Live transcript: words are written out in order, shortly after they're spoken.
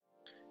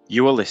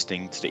You are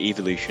listening to the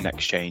Evolution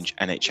Exchange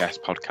NHS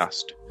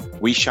podcast.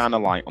 We shine a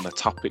light on the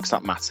topics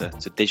that matter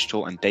to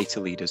digital and data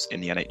leaders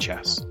in the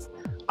NHS.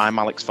 I'm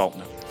Alex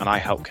Faulkner, and I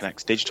help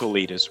connect digital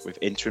leaders with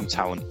interim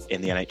talent in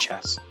the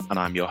NHS, and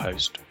I'm your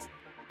host.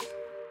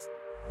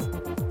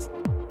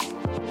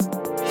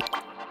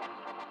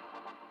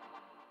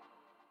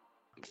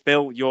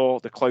 Phil,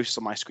 you're the closest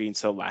on my screen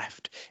to the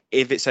left.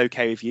 If it's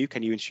okay with you,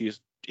 can you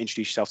introduce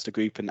yourself to the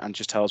group and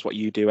just tell us what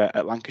you do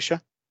at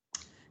Lancashire?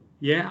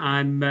 Yeah,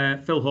 I'm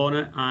Phil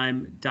Horner.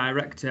 I'm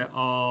Director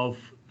of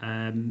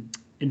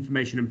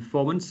Information and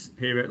Performance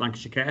here at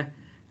Lancashire Care.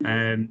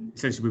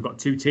 Essentially, we've got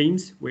two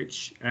teams,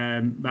 which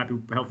might be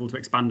helpful to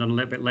expand on a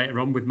little bit later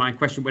on with my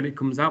question when it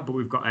comes out. But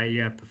we've got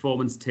a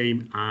performance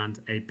team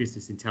and a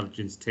business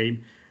intelligence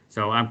team.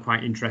 So I'm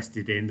quite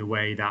interested in the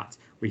way that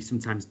we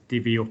sometimes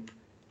divvy up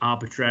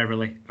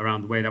arbitrarily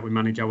around the way that we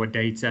manage our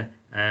data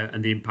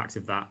and the impacts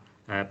of that.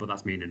 But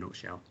that's me in a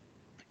nutshell.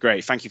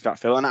 Great. Thank you for that,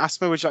 Phil. And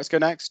Asma, would you like to go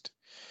next?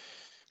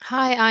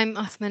 Hi, I'm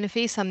Asma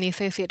Nafis. I'm the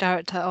Associate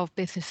Director of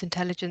Business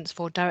Intelligence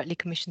for Directly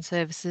Commissioned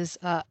Services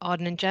at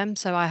Arden and Gem.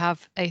 So I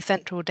have a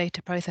central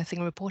data processing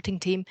and reporting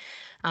team,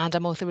 and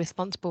I'm also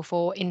responsible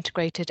for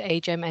integrated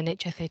AGEM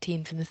NHSA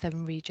teams in the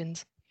 7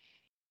 regions.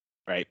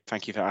 Great,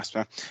 thank you for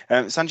Asma.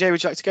 Sanjay,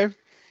 would you like to go?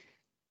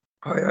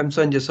 Hi, I'm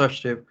Sanjay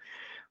Sachdev.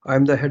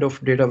 I'm the head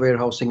of data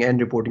warehousing and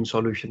reporting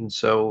solutions.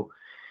 So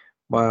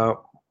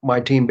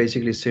my team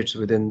basically sits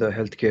within the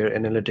healthcare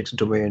analytics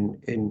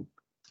domain in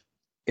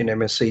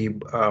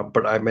MSc,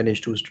 but I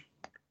manage to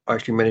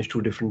actually manage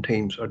 2 different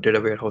teams, a data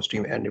warehouse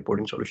team and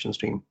reporting solutions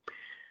team.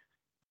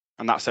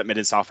 And that's at Mid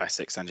and South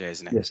Essex, Sanjay,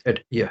 isn't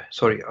it? Yes,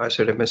 sorry, I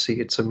said MSc,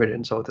 it's a Mid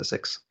and South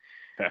Essex.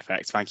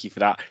 Perfect, thank you for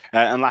that.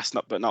 And last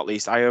but not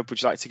least, Ayub,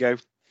 would you like to go?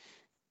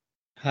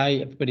 Hi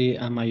everybody,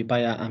 I'm Ayub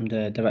Baya. I'm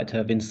the Director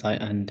of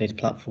Insight and Data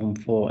Platform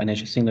for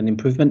NHS England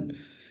Improvement.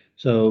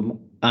 So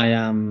I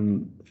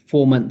am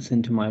 4 months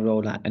into my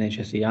role at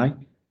NHS EI.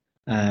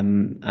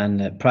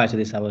 And prior to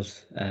this, I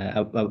worked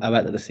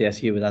at the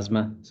CSU with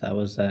Asma, so I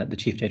was the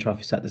Chief Data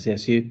Officer at the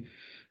CSU,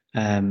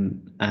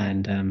 and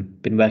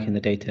been working in the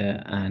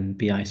data and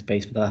BI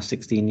space for the last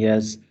 16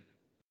 years,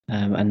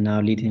 and now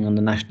leading on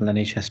the national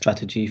NHS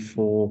strategy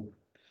for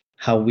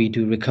how we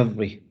do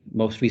recovery.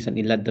 Most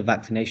recently led the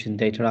vaccination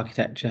data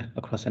architecture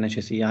across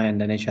NHS EI and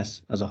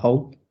NHS as a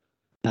whole.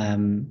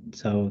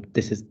 So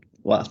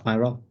that's my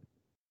role.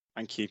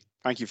 Thank you.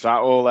 Thank you for that.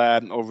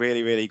 All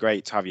really, really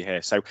great to have you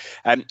here. So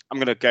I'm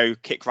going to go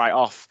kick right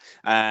off.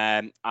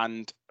 And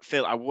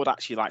Phil, I would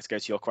actually like to go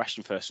to your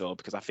question first of all,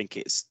 because I think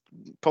it's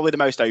probably the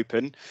most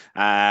open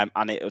and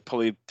it would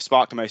probably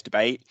spark the most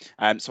debate.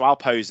 So I'll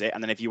pose it.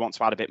 And then if you want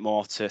to add a bit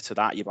more to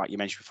that, like you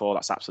mentioned before,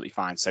 that's absolutely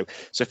fine. So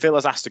Phil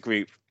has asked the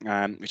group,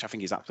 which I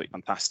think is absolutely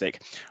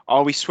fantastic.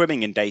 Are we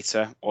swimming in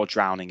data or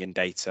drowning in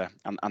data?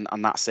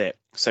 And that's it.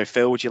 So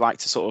Phil, would you like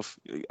to sort of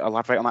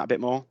elaborate on that a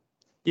bit more?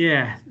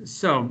 Yeah,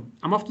 so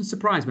I'm often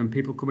surprised when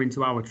people come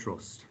into our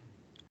trust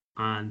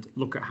and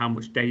look at how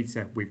much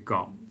data we've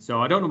got.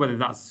 So I don't know whether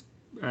that's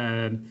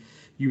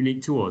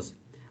unique to us,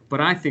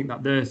 but I think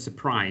that the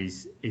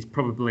surprise is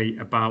probably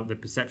about the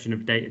perception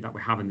of data that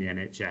we have in the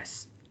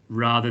NHS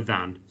rather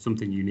than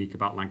something unique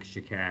about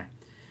Lancashire Care.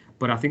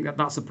 But I think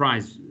that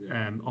surprise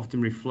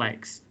often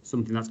reflects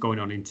something that's going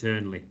on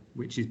internally,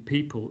 which is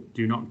people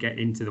do not get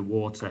into the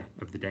water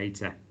of the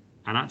data.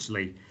 And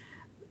actually,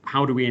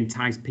 how do we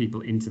entice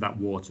people into that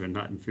water and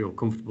let them feel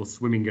comfortable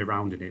swimming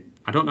around in it?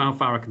 I don't know how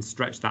far I can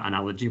stretch that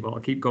analogy, but I'll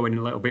keep going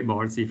a little bit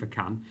more and see if I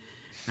can.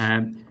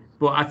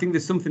 But I think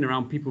there's something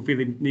around people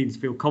needing to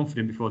feel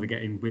confident before they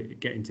get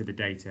into the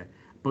data.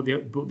 But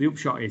the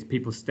upshot is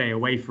people stay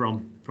away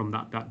from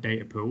that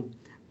data pool,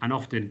 and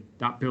often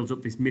that builds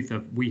up this myth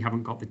of we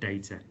haven't got the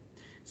data.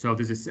 So I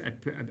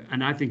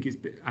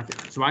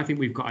think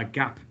we've got a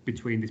gap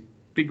between this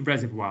big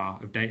reservoir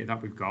of data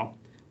that we've got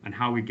and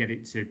how we get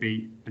it to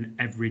be an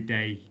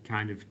everyday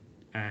kind of,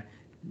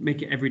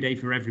 make it everyday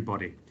for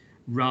everybody,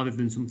 rather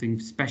than something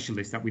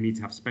specialist that we need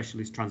to have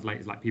specialist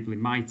translators like people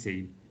in my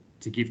team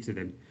to give to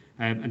them.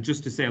 And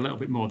just to say a little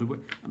bit more,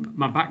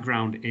 my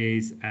background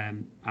is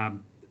a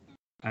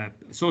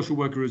social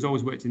worker who's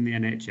always worked in the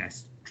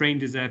NHS,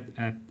 trained as a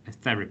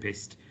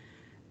therapist,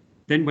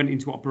 then went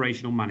into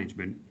operational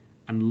management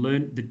and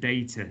learned the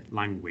data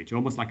language,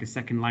 almost like a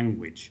second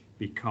language,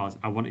 because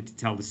I wanted to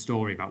tell the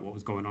story about what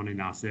was going on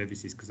in our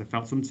services, because I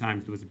felt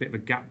sometimes there was a bit of a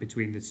gap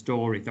between the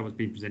story that was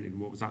being presented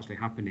and what was actually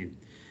happening.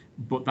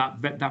 But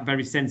that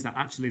very sense that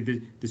actually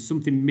there's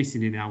something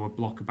missing in our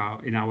block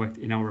about in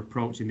our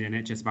approach in the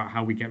NHS about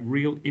how we get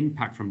real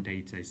impact from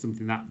data is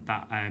something that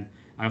I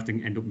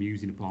often end up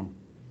musing upon.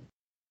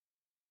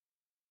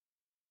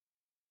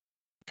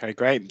 Okay,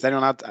 great. Does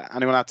anyone add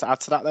to add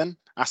to that then?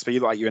 Asper, you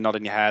look like you were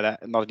nodding your head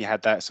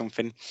there at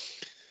something.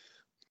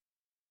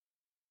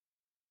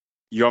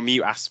 You're on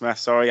mute, Asma.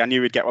 Sorry, I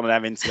knew we'd get one of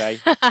them in today.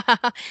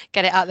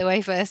 Get it out of the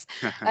way first.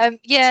 I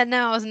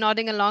was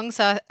nodding along.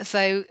 So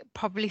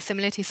probably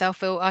similar to yourself,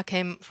 Phil. I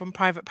came from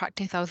private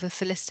practice. I was a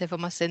solicitor for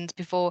my sins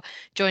before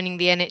joining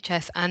the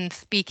NHS, and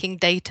speaking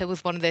data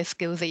was one of those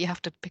skills that you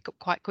have to pick up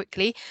quite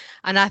quickly.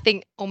 And I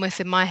think almost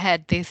in my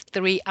head, there's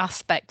three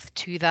aspects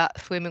to that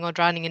swimming or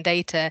drowning in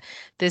data.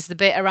 There's the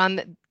bit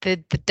around the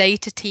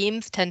data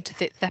teams tend to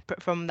sit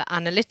separate from the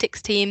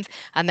analytics teams,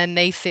 and then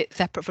they sit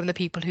separate from the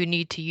people who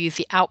need to use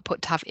the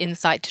output to have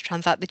insight to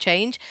transact the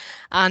change.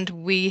 And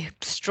we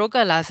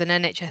struggle as an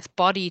NHS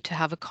body to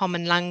have a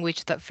common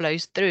language that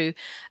flows through.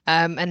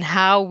 And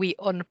how we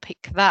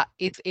unpick that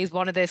is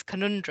one of those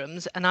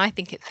conundrums. And I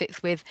think it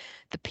sits with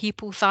the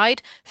people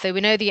side. So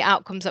we know the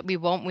outcomes that we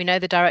want, we know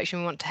the direction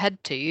we want to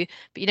head to,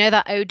 but you know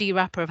that OD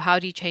wrapper of how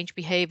do you change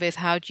behaviours,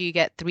 how do you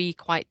get three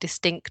quite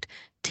distinct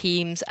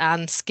teams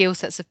and skill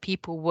sets of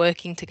people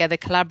working together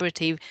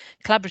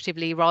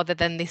collaboratively rather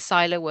than this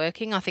silo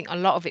working. I think a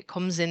lot of it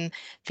comes in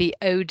the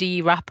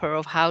OD wrapper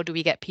of how do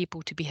we get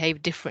people to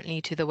behave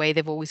differently to the way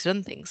they've always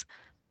done things.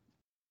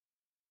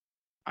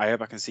 I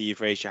hope I can see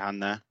you've raised your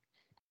hand there.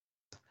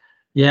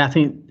 Yeah, I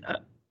think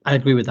I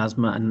agree with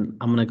Asma, and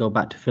I'm going to go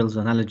back to Phil's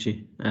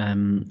analogy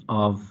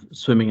of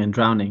swimming and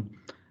drowning.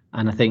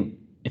 And I think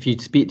if you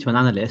speak to an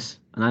analyst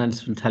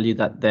will tell you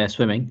that they're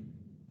swimming.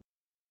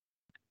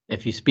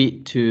 If you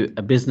speak to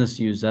a business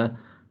user,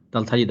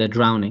 they'll tell you they're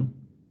drowning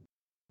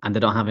and they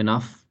don't have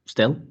enough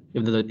still,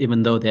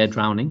 even though they're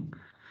drowning.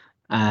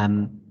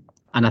 And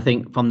I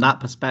think from that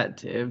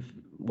perspective,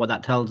 what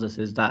that tells us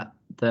is that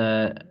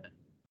the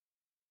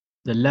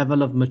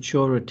level of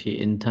maturity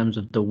in terms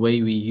of the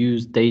way we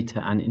use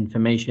data and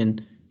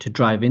information to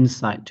drive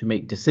insight to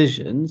make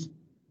decisions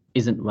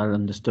isn't well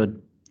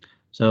understood.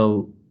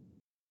 So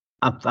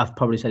I've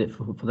probably said it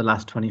for the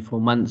last 24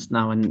 months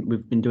now, and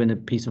we've been doing a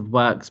piece of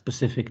work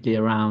specifically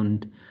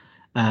around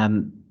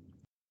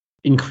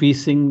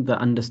increasing the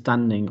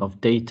understanding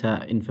of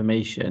data,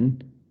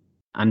 information,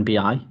 and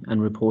BI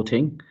and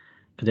reporting,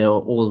 because they are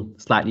all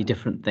slightly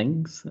different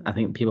things. I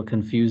think people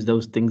confuse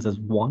those things as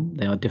one.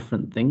 They are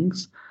different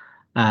things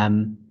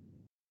in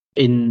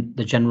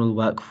the general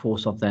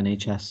workforce of the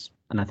NHS,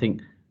 and I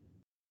think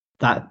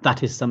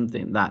that is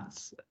something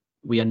that's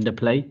we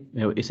underplay. You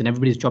know, it's in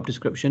everybody's job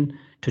description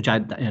to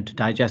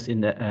digest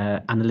in the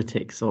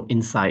analytics or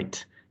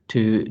insight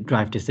to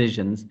drive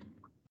decisions.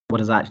 What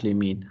does that actually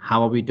mean?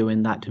 How are we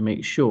doing that to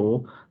make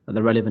sure that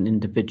the relevant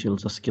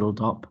individuals are skilled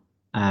up?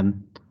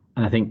 And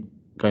I think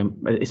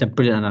it's a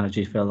brilliant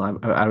analogy, Phil.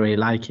 I really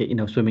like it. You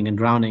know, swimming and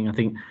drowning. I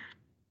think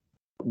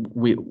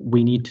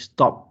we need to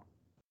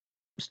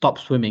stop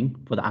swimming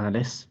for the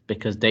analysts,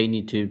 because they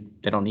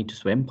don't need to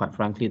swim, quite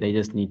frankly. They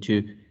just need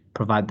to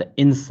provide the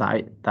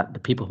insight that the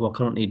people who are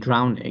currently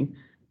drowning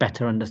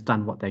better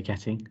understand what they're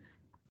getting.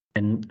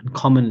 And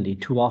commonly,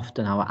 too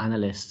often, our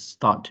analysts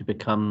start to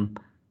become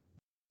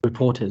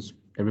reporters.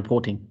 They're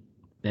reporting.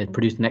 They're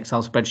producing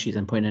Excel spreadsheets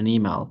and putting an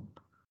email.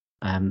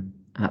 And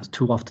that's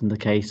too often the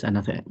case. And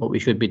I think what we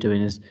should be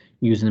doing is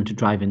using them to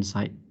drive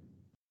insight.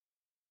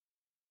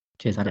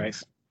 Cheers, Adam.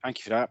 Great. Thank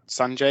you for that.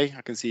 Sanjay,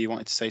 I can see you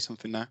wanted to say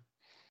something there.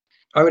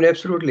 I mean,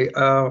 absolutely.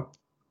 I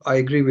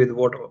agree with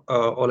what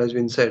all has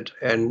been said,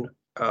 and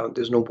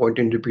there's no point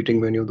in repeating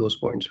many of those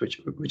points, which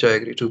I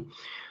agree to.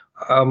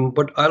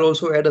 But I'll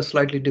also add a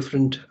slightly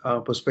different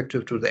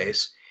perspective to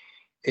this,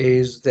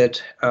 is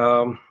that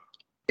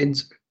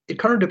it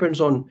kind of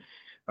depends on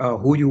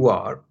who you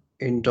are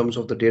in terms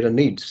of the data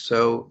needs.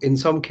 So in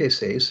some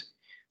cases,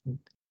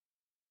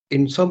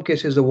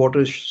 the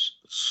water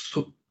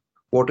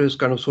is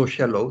kind of so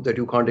shallow that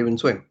you can't even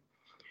swim.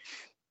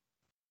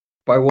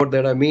 By what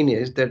that I mean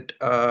is that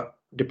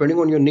depending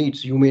on your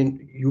needs, you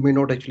may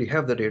not actually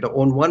have the data.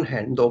 On one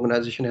hand, the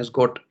organization has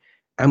got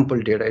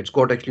ample data. It's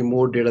got actually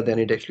more data than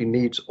it actually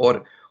needs,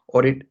 or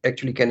it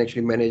actually can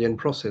actually manage and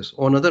process.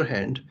 On the other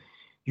hand,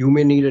 you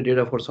may need a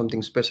data for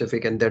something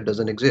specific, and that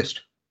doesn't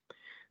exist.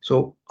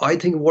 So I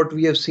think what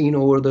we have seen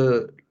over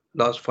the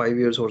last 5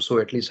 years or so,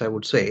 at least I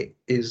would say,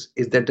 is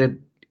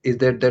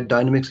that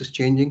dynamics is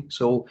changing.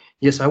 So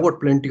yes, I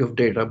got plenty of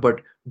data,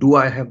 but do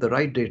I have the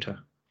right data?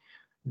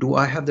 Do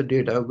I have the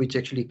data which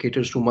actually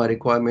caters to my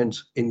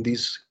requirements in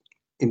these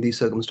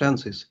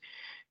circumstances?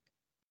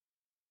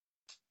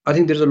 I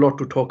think there's a lot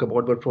to talk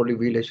about, but probably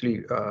we'll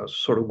actually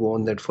sort of go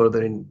on that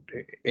further in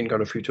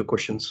kind of future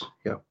questions.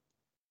 Yeah.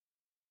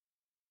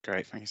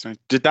 Great, thank you so much.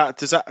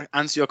 Does that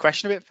answer your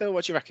question a bit, Phil?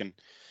 What do you reckon?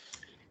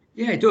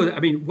 Yeah, it does. I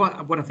mean,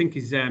 what I think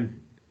is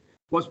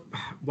what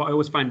I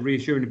always find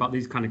reassuring about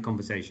these kind of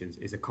conversations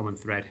is a common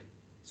thread.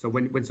 So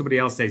when somebody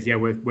else says, yeah,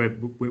 we've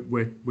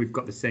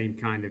got the same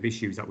kind of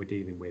issues that we're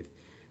dealing with,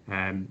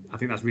 I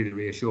think that's really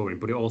reassuring.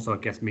 But it also, I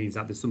guess, means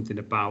that there's something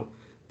about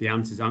the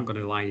answers aren't going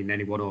to lie in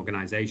any one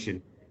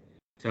organisation.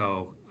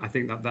 So I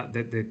think that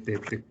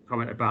the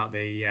comment about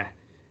the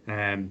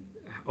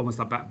almost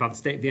about the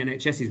state of the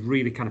NHS is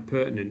really kind of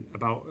pertinent.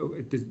 About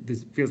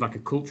this feels like a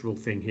cultural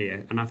thing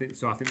here, and I think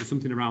there's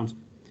something around,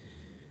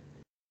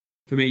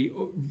 for me,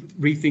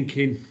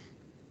 rethinking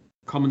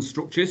common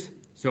structures.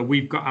 So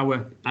we've got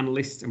our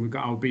analysts and we've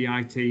got our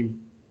BI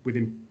team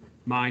within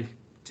my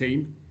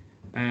team,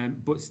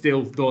 But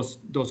still,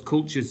 those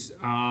cultures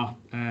are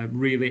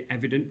really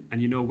evident,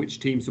 and you know which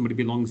team somebody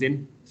belongs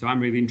in. So I'm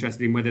really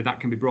interested in whether that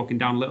can be broken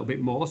down a little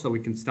bit more, so we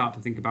can start to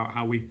think about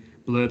how we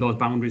blur those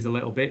boundaries a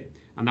little bit,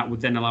 and that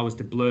would then allow us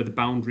to blur the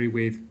boundary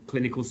with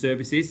clinical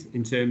services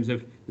in terms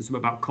of there's something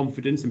about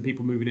confidence and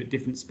people moving at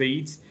different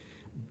speeds.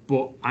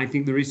 But I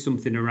think there is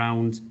something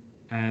around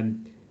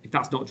if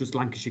that's not just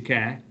Lancashire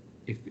Care,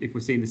 if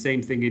we're seeing the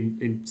same thing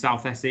in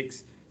South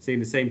Essex, seeing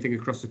the same thing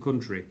across the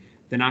country,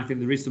 then I think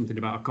there is something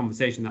about a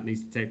conversation that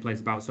needs to take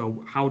place about,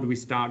 so how do we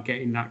start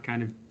getting that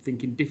kind of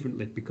thinking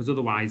differently? Because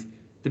otherwise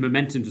the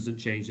momentum doesn't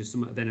change. There's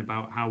something then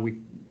about how we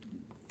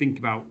think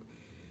about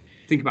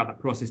that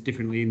process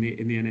differently in the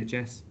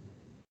NHS.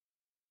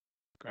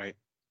 Great.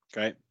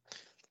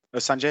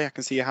 Sanjay, I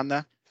can see your hand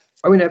there.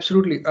 I mean,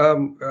 absolutely.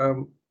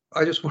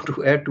 I just want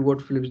to add to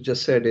what Philip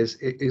just said is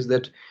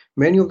that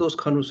many of those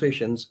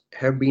conversations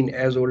have been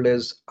as old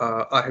as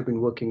I have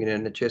been working in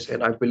NHS,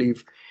 and I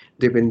believe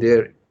they've been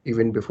there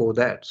even before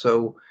that.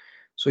 So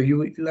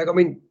you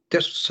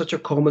there's such a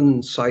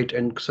common sight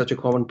and such a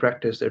common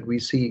practice that we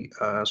see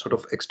sort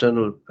of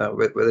external,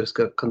 whether it's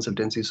a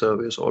consultancy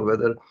service or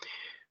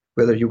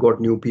whether you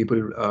got new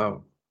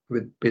people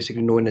with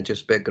basically no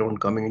NHS background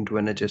coming into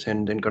NHS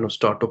and then kind of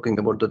start talking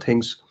about the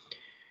things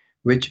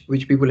which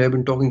people have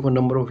been talking for a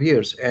number of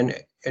years, and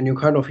you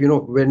kind of,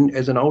 when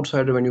as an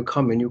outsider, when you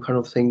come in, you kind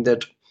of think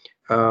that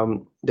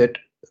that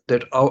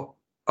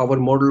our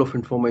model of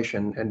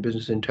information and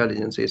business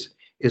intelligence is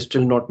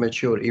still not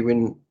mature,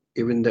 even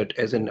that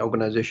as an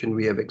organization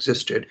we have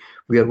existed.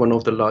 We are one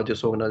of the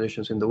largest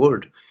organizations in the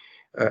world,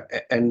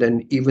 and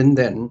then even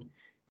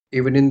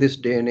in this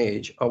day and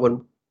age,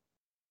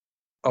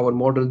 our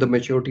model, the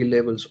maturity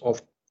levels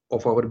of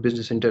our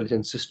business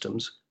intelligence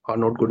systems are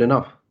not good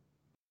enough.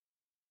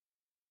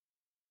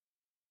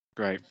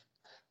 Great.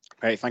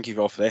 Thank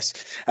you all for this.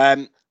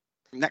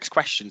 Next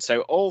question.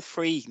 So all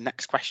three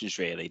next questions,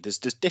 really, there's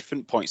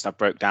different points that I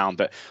broke down,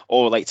 but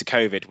all relate to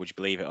COVID, would you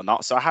believe it or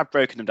not? So I have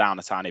broken them down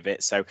a tiny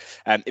bit. So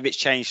if it's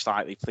changed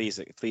slightly, please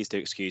do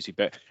excuse me.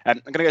 But I'm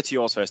going to go to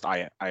yours first,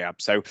 Ayab.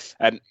 So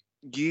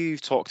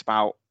you've talked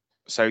about,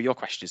 so your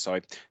question is,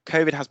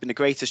 COVID has been the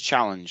greatest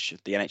challenge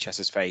the NHS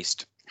has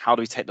faced. How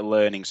do we take the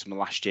learnings from the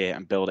last year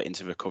and build it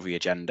into the recovery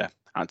agenda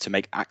and to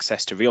make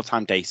access to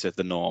real-time data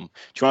the norm?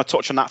 Do you want to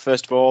touch on that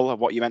first of all,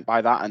 what you meant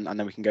by that, and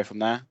then we can go from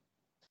there?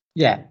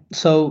 Yeah,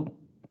 so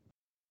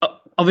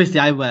obviously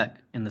I work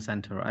in the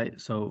centre, right?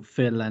 So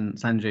Phil and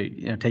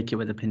Sanjay, take it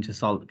with a pinch of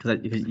salt, because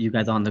you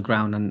guys are on the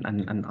ground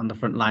and on the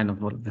front line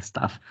of all of this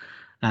stuff.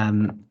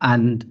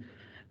 And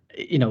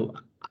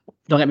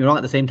don't get me wrong,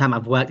 at the same time,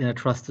 I've worked in a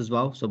trust as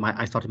well. So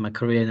I started my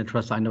career in a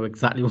trust. So I know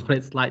exactly what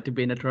it's like to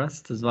be in a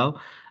trust as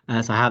well.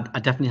 So I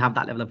definitely have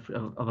that level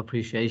of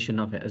appreciation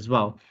of it as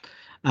well.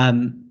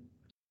 The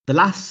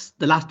last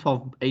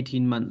 12,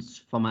 18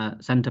 months from a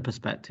centre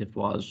perspective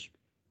was,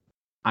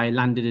 I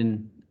landed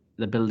in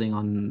the building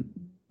on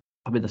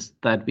probably the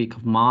third week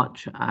of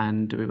March,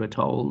 and we were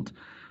told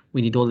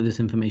we need all of this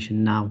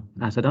information now.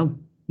 And I said, oh,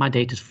 my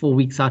data's 4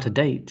 weeks out of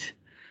date.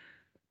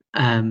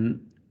 And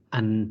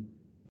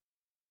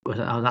we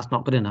said, oh, that's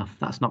not good enough.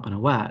 That's not going to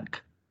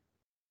work.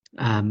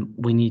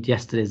 We need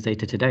yesterday's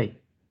data today.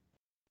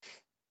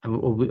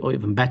 Or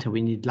even better,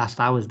 we need last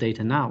hour's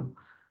data now.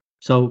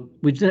 So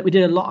we did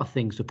a lot of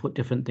things to put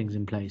different things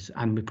in place,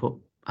 and we put,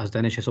 as the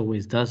NHS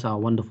always does, our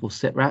wonderful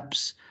sit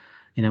reps.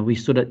 We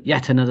stood at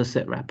yet another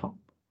sit rep up,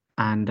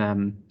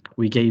 and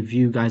we gave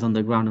you guys on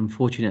the ground,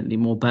 unfortunately,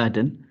 more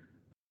burden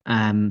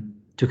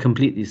to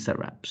complete these sit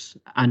reps.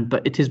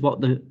 But it is what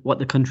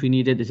the country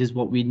needed. It is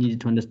what we needed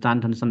to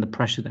understand the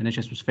pressure the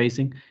NHS was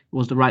facing. It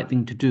was the right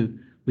thing to do.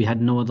 We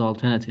had no other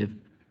alternative.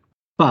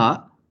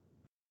 But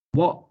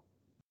what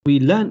we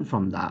learned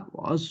from that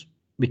was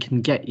we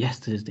can get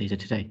yesterday's data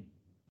today,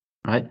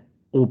 right?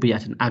 Albeit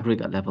at an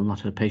aggregate level,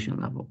 not at a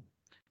patient level.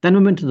 Then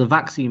we went to the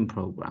vaccine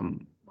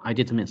program. I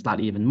did something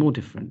slightly even more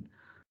different.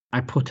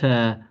 I put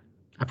a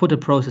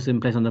process in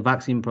place on the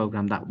vaccine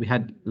program that we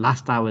had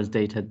last hour's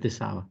data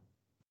this hour.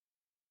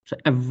 So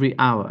every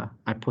hour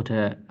I put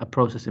a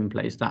process in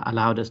place that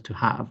allowed us to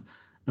have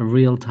a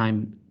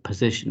real-time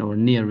position, or a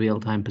near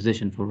real-time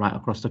position, for right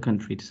across the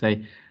country to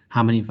say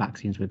how many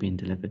vaccines were being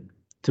delivered.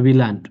 So we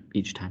learned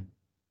each time.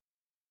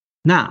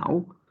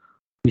 Now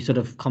we sort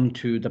of come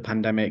to the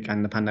pandemic,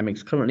 and the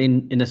pandemic's currently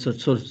in a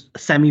sort of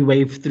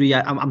semi-wave 3.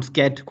 I'm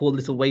scared to call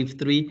this a wave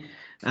 3,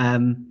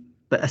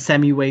 but a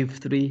semi-wave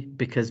 3,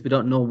 because we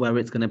don't know where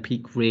it's going to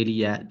peak really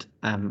yet,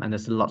 and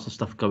there's lots of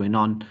stuff going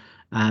on,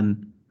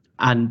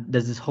 and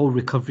there's this whole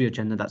recovery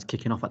agenda that's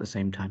kicking off at the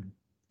same time,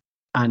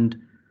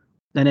 and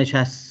the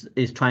NHS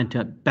is trying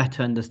to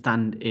better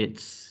understand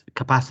its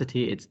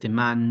capacity, its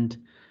demand,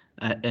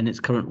 and its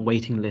current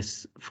waiting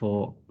lists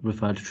for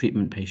referred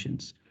treatment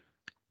patients.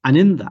 And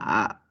in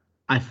that,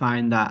 I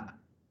find that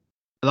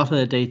a lot of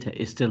the data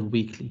is still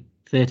weekly.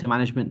 Theatre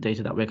management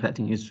data that we're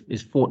collecting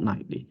is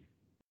fortnightly.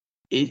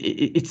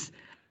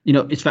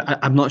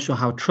 I'm not sure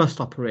how trusts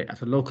operate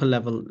at a local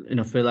level.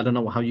 Phil, I don't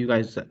know how you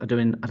guys are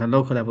doing at a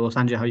local level, or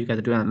Sanjay, how you guys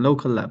are doing at a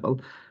local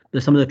level.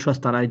 But some of the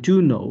trusts that I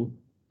do know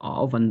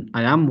of, and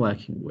I am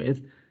working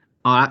with,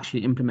 are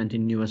actually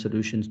implementing newer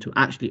solutions to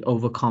actually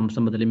overcome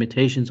some of the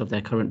limitations of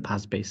their current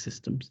PAS-based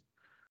systems,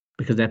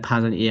 because their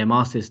PAS and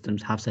EMR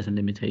systems have certain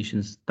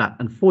limitations that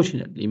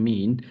unfortunately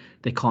mean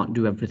they can't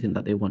do everything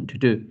that they want to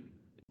do.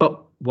 But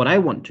what I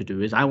want to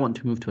do is I want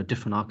to move to a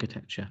different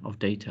architecture of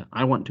data.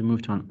 I want to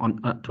move to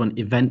an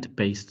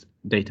event-based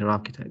data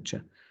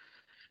architecture,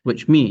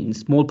 which means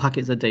small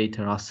packets of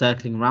data are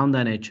circling around the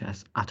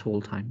NHS at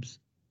all times,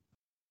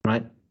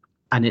 right?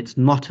 And it's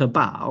not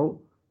about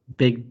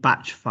big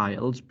batch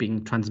files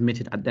being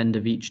transmitted at the end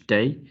of each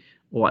day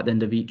or at the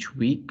end of each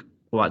week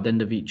or at the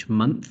end of each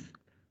month.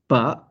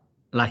 But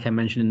like I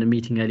mentioned in the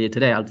meeting earlier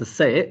today, I'll just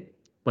say it,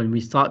 when we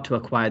start to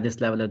acquire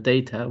this level of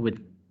data, with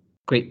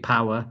great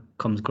power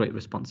comes great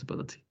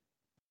responsibility,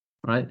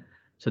 right?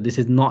 So this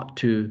is,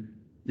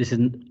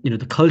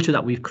 the culture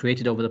that we've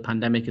created over the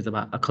pandemic is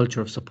about a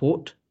culture of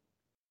support.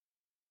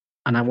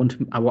 And I want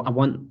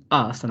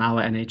us and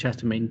our NHS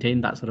to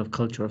maintain that sort of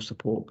culture of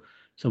support.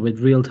 So with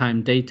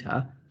real-time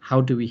data, how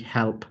do we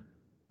help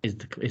is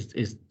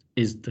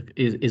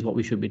what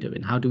we should be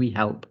doing. How do we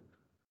help?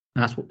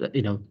 And that's what,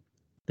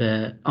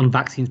 the on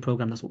vaccines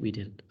program, that's what we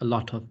did a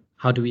lot of.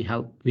 How do we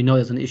help? We know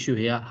there's an issue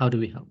here. How do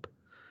we help?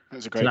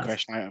 That's a great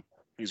question. It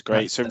was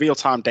great. So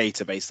real-time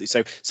data, basically.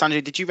 So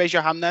Sanjay, did you raise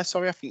your hand there?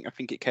 Sorry, I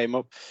think it came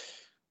up.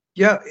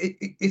 Yeah,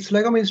 it's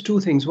like, it's two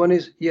things. One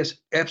is, yes,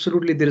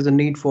 absolutely, there is a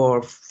need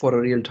for a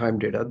real-time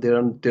data.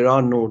 There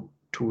are no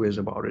two ways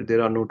about it.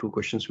 There are no two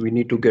questions. We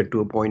need to get to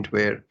a point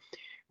where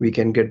we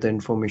can get the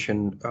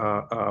information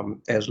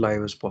as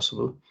live as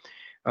possible.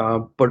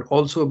 But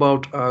also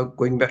about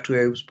going back to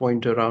Ayub's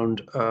point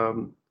around,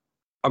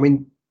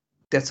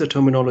 that's a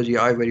terminology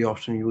I very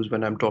often use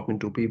when I'm talking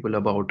to people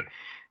about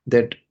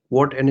that.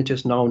 What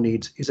NHS now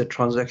needs is a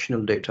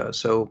transactional data.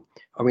 So,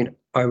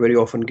 I very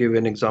often give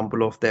an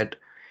example of that.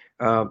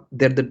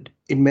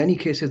 In many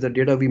cases, the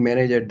data we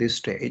manage at this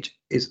stage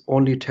is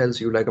only tells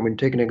you, like,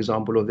 take an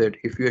example of that.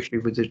 If you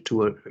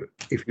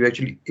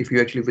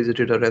actually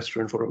visited a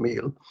restaurant for a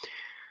meal,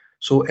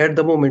 so at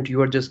the moment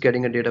you are just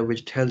getting a data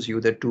which tells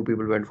you that 2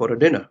 people went for a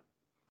dinner.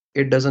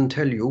 It doesn't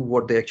tell you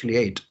what they actually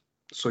ate.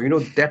 So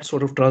that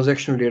sort of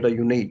transactional data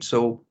you need.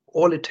 So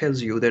all it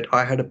tells you that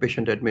I had a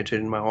patient admitted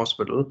in my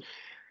hospital,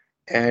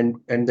 and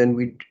then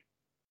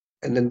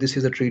this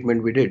is the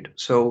treatment we did.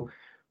 So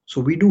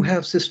we do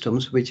have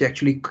systems which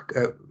actually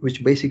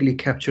which basically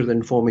capture the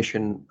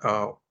information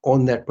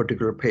on that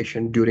particular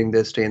patient during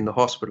their stay in the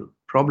hospital.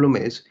 Problem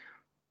is,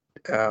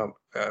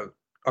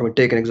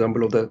 take an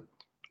example of the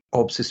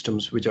OB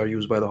systems which are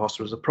used by the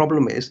hospitals. The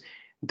problem is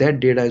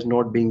that data is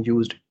not being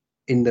used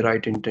in the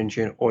right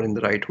intention or in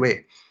the right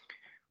way.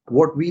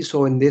 What we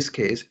saw in this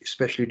case,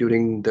 especially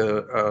during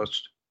the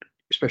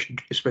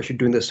especially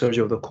during the surge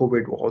of the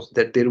COVID, was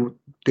that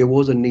there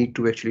was a need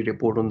to actually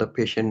report on the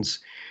patients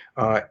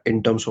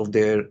in terms of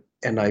their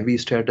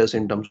NIV status,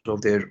 in terms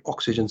of their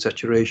oxygen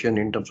saturation,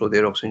 in terms of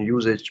their oxygen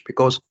usage,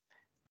 because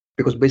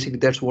basically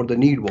that's what the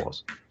need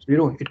was.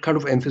 So, it kind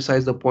of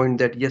emphasized the point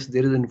that yes,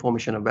 there is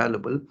information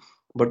available,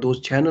 but those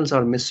channels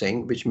are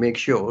missing, which make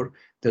sure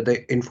that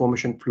the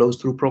information flows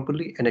through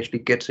properly and actually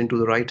gets into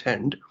the right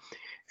hand.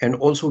 And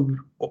also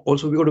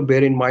we got to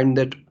bear in mind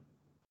that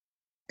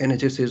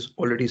NHS is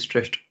already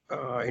stretched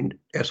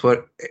as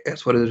far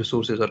as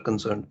resources are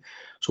concerned.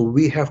 So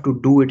we have to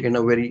do it in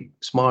a very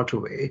smart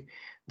way,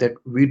 that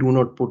we do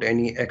not put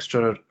any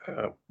extra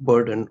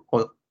burden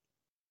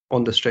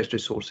on the stretched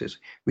resources.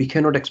 We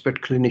cannot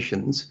expect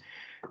clinicians.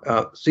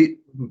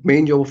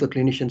 Main job of the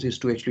clinicians is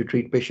to actually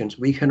treat patients.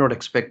 We cannot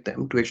expect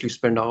them to actually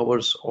spend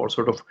hours or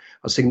sort of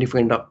a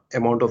significant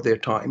amount of their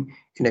time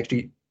in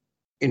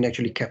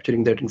actually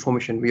capturing that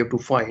information. We have to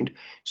find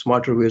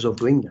smarter ways of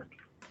doing that.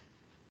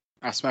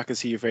 Asma, I can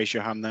see you've raised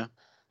your hand there.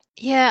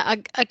 Yeah,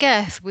 I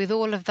guess with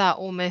all of that,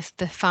 almost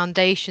the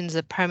foundations,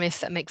 the premise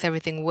that makes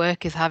everything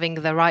work is having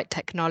the right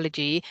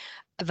technology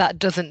that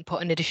doesn't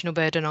put an additional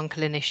burden on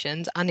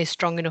clinicians and is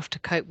strong enough to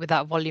cope with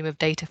that volume of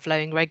data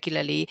flowing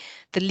regularly,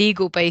 the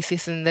legal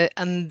basis and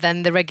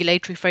then the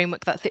regulatory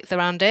framework that sits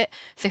around it.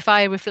 So if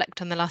I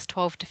reflect on the last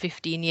 12 to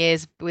 15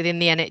 years within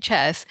the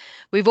NHS,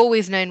 we've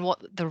always known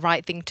what the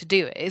right thing to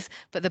do is,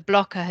 but the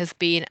blocker has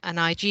been an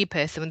IG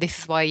person, and this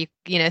is why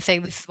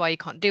saying this is why you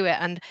can't do it.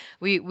 And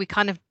we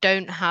kind of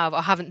don't have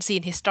or haven't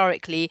seen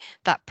historically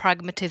that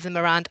pragmatism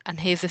around, and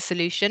here's a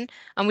solution.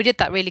 And we did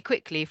that really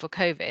quickly for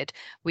COVID.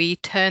 We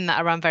turned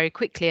that around very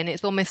quickly, and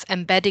it's almost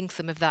embedding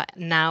some of that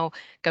now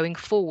going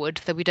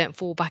forward, so we don't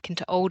fall back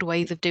into old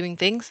ways of doing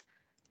things.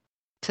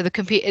 So the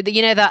computer,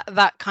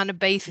 that kind of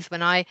basis,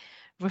 when I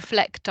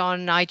reflect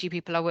on IG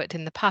people I worked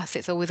in the past,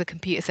 it's always a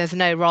computer says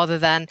no, rather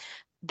than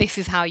this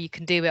is how you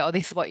can do it, or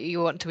this is what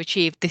you want to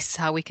achieve, this is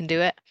how we can do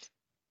it.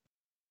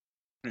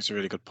 That's a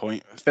really good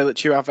point. Philip,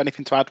 do you have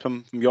anything to add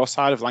from your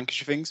side of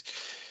Lancashire things?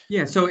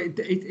 Yeah, so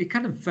it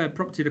kind of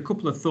prompted a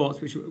couple of thoughts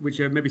which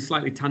are maybe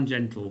slightly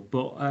tangential,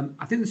 but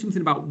I think there's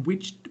something about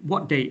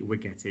what data we're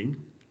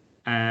getting,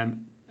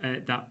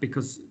 that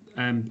because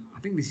I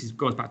think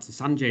goes back to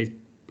Sanjay's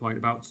point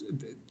about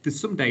there's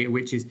some data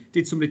which is,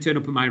 did somebody turn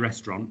up at my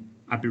restaurant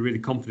I'd be really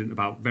confident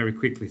about very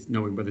quickly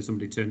knowing whether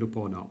somebody turned up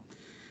or not.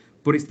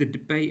 But it's the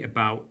debate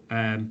about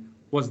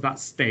was that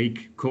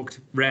steak cooked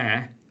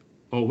rare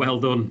or well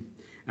done,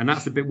 and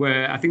that's the bit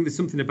where I think there's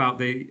something about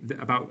at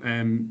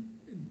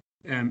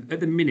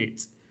the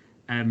minute,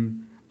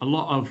 a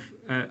lot of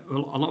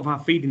our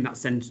feeding that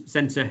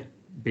center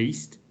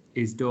beast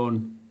is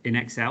done in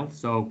Excel,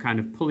 so kind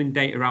of pulling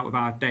data out of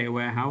our data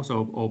warehouse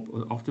or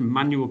often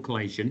manual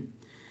collation,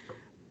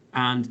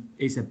 and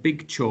it's a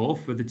big chore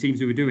for the teams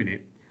who are doing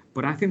it.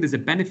 But I think there's a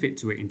benefit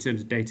to it in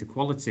terms of data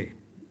quality,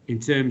 in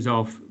terms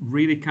of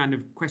really kind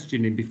of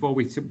questioning before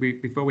we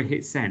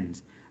hit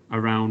send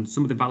around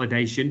some of the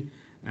validation.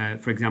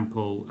 For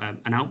example,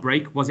 an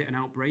outbreak. Was it an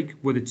outbreak?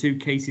 Were the two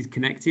cases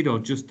connected or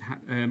just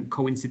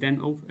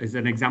coincidental? As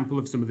an example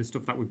of some of the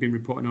stuff that we've been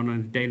reporting on a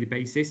daily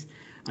basis,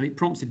 and it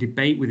prompts a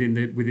debate within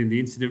the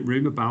incident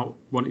room about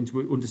wanting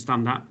to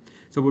understand that.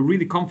 So we're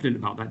really confident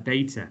about that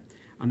data,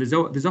 and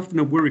there's often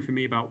a worry for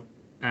me about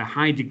a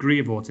high degree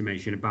of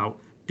automation. About,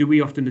 do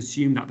we often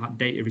assume that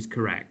data is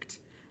correct?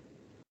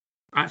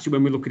 Actually,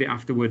 when we look at it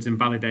afterwards and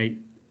validate,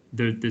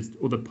 there's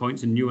other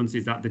points and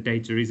nuances that the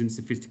data isn't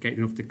sophisticated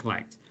enough to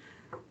collect.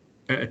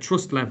 At a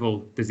trust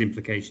level, there's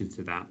implications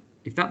to that.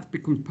 If that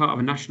becomes part of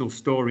a national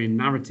story and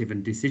narrative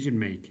and decision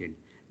making,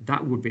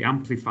 that would be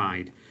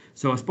amplified.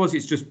 So I suppose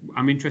it's just,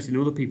 I'm interested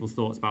in other people's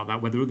thoughts about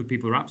that, whether other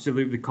people are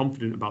absolutely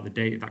confident about the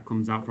data that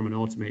comes out from an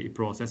automated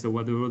process, or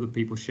whether other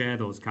people share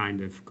those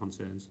kind of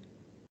concerns.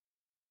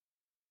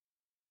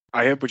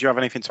 Aya, would you have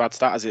anything to add to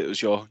that, as it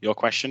was your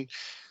question?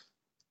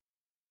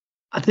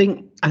 I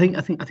think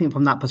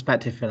from that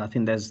perspective, Phil, I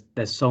think there's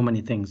so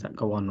many things that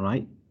go on,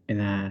 right,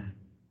 in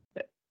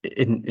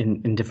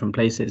different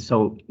places.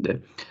 So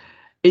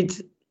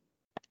it's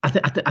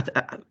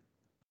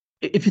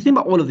if you think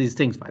about all of these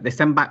things, right, they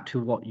stem back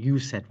to what you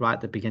said right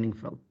at the beginning,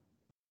 Phil,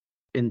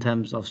 in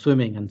terms of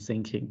swimming and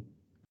sinking,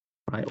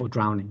 right, or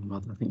drowning,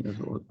 rather. I think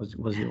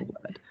was your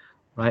word,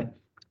 right?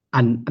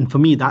 And for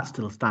me, that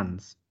still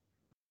stands,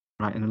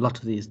 right, in a lot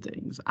of these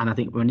things. And I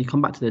think when you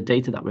come back to the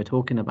data that we're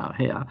talking about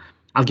here,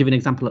 I'll give you an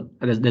example.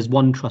 There's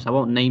one trust. I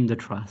won't name the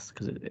trust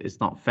because it's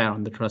not fair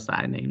on the trust that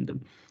I named them.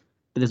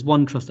 But there's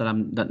one trust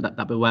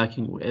that we're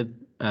working with,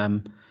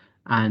 and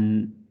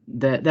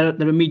they're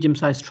a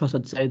medium-sized trust.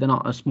 I'd say they're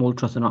not a small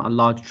trust, they're not a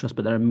large trust,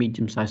 but they're a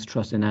medium-sized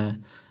trust in a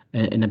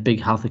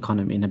big health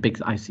economy, in a big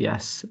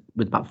ICS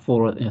with about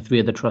three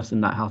other trusts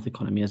in that health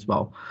economy as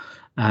well,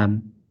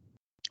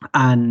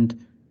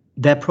 and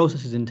their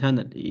processes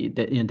internally,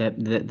 their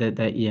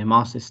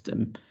EMR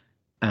system,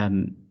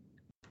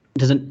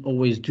 doesn't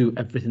always do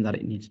everything that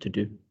it needs to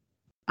do,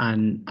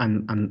 and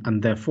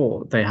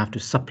therefore they have to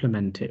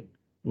supplement it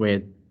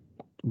with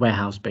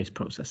warehouse-based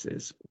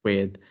processes,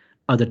 with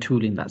other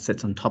tooling that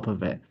sits on top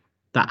of it,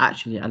 that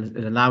actually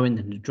is allowing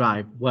them to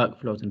drive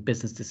workflows and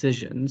business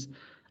decisions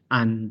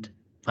and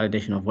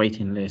validation of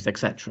waiting lists,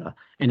 etc.,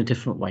 in a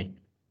different way.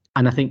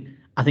 And I think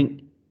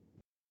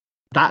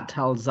that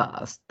tells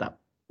us that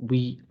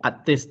we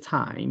at this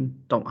time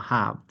don't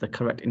have the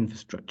correct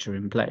infrastructure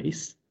in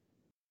place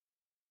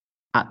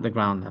at the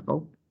ground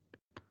level,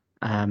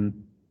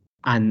 and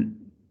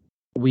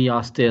we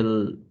are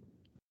still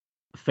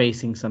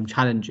facing some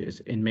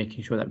challenges in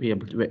making sure that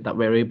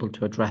we're able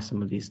to address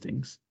some of these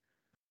things.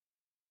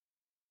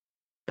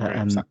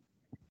 Sorry,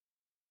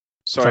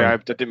 I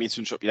didn't mean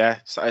to interrupt you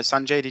there.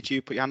 Sanjay, did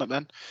you put your hand up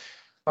then?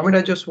 I mean,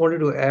 I just wanted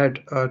to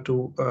add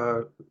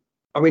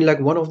like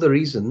one of the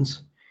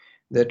reasons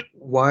that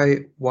why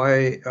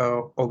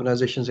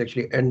organizations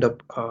actually end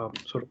up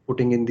sort of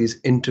putting in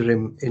these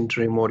interim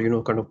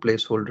or kind of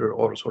placeholder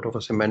or sort of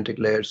a semantic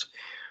layers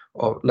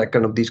or like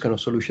kind of these kind of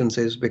solutions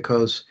is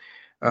because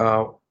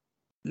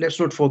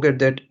let's not forget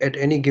that at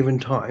any given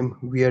time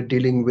we are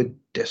dealing with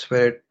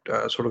disparate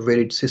sort of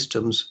varied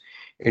systems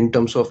in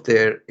terms of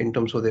their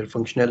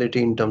functionality,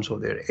 in terms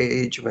of their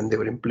age, when they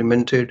were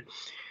implemented.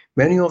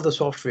 Many of the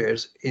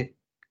softwares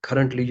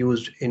currently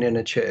used in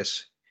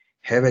NHS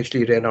have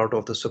actually ran out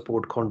of the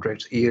support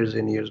contracts years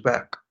and years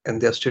back,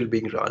 and they're still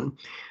being run.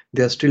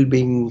 They're still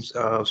being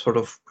sort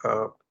of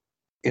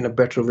in a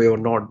better way or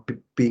not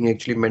being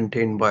actually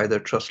maintained by the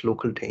trust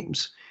local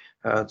teams,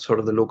 sort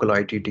of the local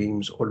IT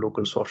teams or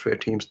local software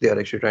teams. They are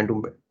actually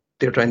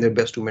trying their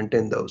best to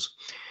maintain those,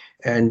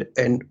 and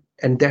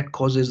that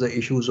causes the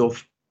issues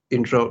of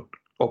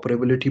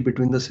interoperability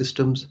between the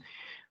systems.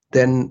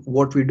 Then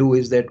what we do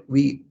is that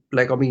we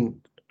I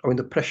mean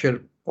the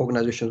pressure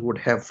organizations would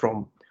have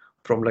from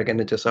like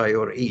NHSI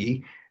or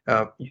E.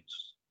 So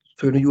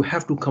you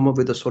have to come up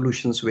with the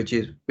solutions which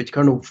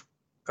kind of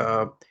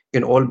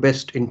in all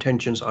best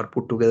intentions are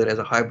put together as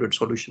a hybrid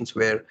solutions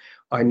where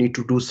I need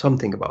to do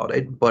something about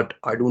it, but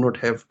I do not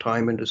have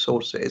time and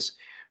resources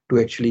to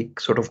actually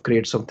sort of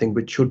create something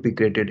which should be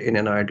created in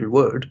an ideal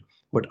world,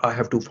 but I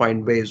have to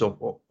find ways of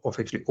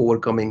actually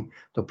overcoming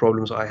the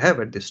problems I have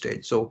at this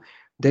stage. So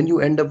then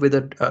you end up with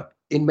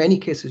in many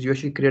cases, you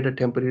actually create a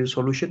temporary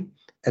solution,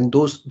 and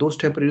those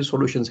temporary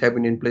solutions have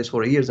been in place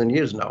for years and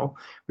years now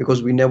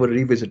because we never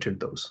revisited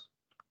those.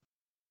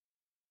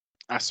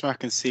 Asma, I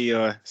can see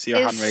your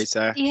hand raised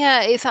there.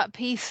 Yeah, it's that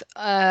piece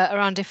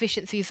around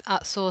efficiencies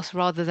at source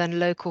rather than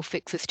local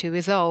fixes to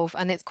resolve.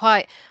 And it's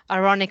quite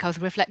ironic. I was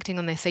reflecting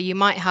on this. So you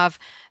might have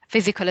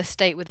physical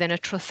estate within a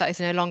trust that is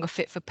no longer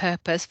fit for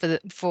purpose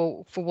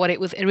for what it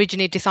was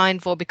originally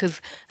designed for,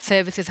 because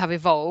services have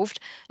evolved,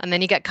 and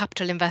then you get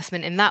capital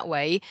investment in that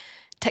way.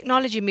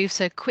 Technology moves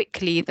so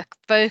quickly, the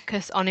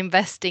focus on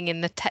investing in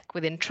the tech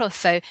within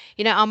trust. So,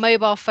 our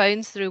mobile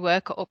phones through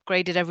work are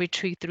upgraded every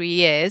 2-3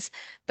 years,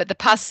 but the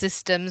past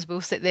systems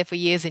will sit there for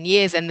years and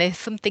years. And there's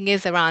something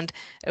is around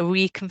a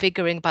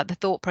reconfiguring about the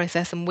thought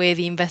process and where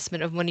the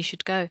investment of money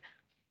should go.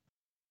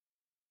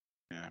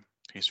 Yeah,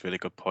 it's a really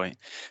good point.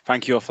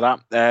 Thank you all for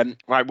that.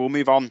 Right, we'll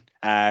move on.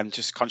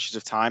 Just conscious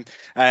of time.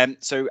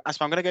 So,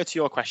 Asma, I'm going to go to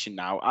your question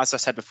now. As I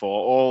said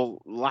before,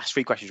 all last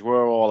 3 questions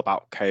were all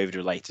about COVID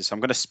related, so I'm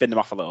going to spin them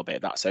off a little bit.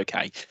 If that's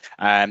okay.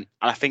 And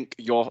I think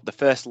the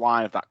first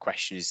line of that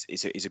question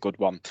is a good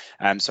one.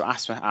 So,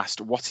 Asma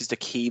asked, "What is the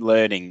key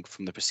learning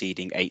from the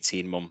preceding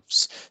 18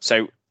 months?"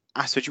 So,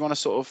 Asma, do you want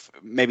to sort of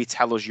maybe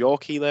tell us your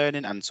key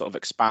learning and sort of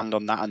expand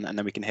on that, and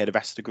then we can hear the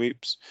rest of the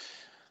groups?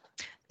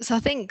 So I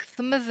think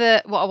some of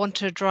what I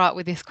wanted to draw out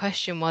with this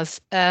question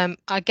was,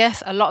 I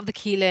guess a lot of the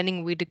key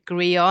learning we'd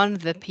agree on,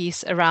 the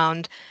piece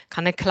around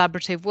kind of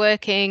collaborative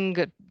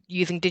working,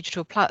 using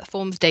digital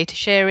platforms, data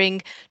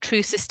sharing,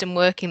 true system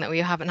working that we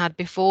haven't had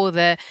before,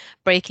 the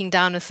breaking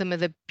down of some of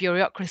the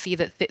bureaucracy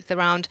that sits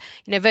around,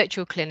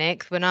 virtual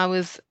clinics. When I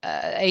was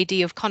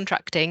AD of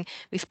contracting,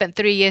 we spent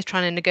 3 years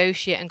trying to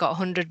negotiate and got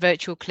 100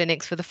 virtual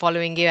clinics for the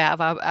following year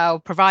out of our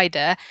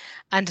provider.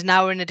 And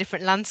now we're in a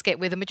different landscape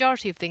where the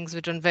majority of things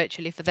were done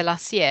virtually for the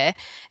last year.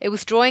 It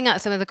was drawing out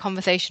some of the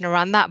conversation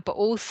around that, but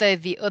also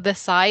the other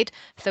side.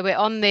 So we're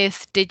on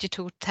this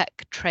digital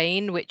tech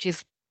train, which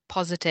is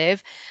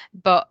positive,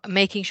 but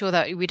making sure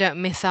that we don't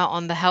miss out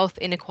on the health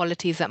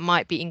inequalities that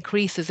might be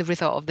increased as a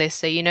result of this.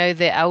 So,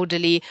 the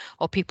elderly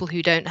or people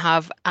who don't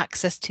have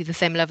access to the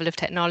same level of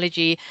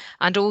technology,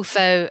 and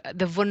also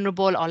the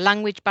vulnerable or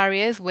language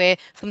barriers where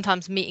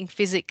sometimes meeting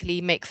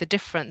physically makes a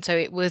difference. So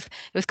it was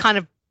kind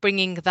of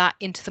bringing that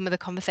into some of the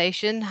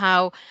conversation,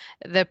 how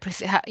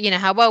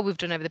well we've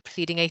done over the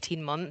preceding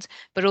 18 months,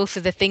 but also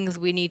the things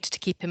we need to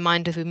keep in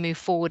mind as we move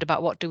forward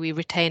about what do we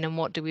retain and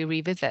what do we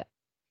revisit.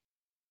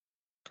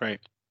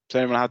 Great. Does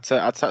anyone add to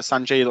that?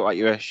 Sanjay, you look like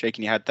you were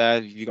shaking your head there.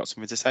 Have you got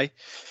something to say?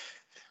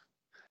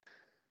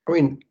 I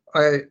mean,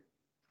 I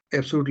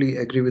absolutely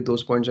agree with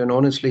those points. And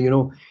honestly,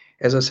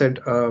 as I said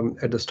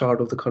at the start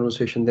of the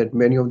conversation, that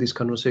many of these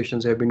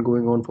conversations have been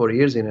going on for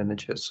years in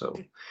NHS.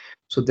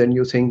 So then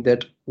you think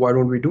that why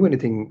don't we do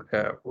anything?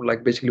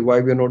 Like basically why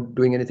we are not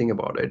doing anything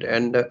about it?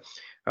 And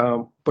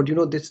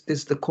but this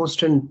the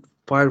constant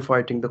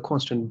firefighting, the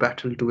constant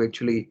battle to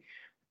actually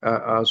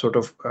sort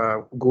of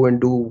go and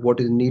do what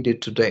is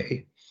needed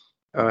today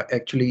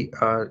actually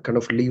kind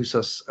of leaves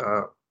us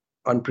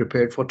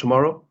unprepared for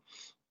tomorrow.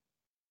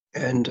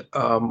 And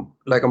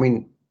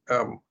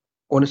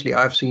honestly,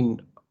 I've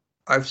seen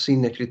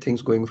actually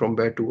things going from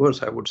bad to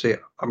worse, I would say.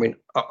 I mean,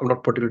 I'm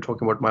not particularly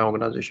talking about my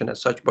organization as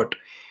such, but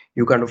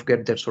you kind of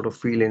get that sort of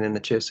feel in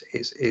NHS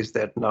is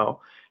that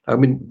now. I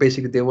mean,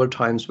 basically there were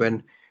times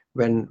when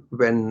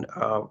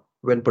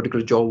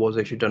particular job was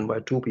actually done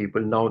by 2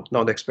 people. Now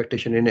the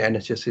expectation in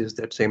NHS is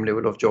that same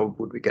level of job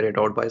would be carried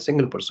out by a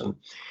single person.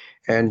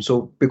 And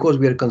so because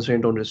we are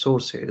concerned on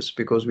resources,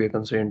 because we are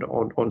concerned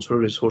on sort of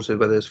resources,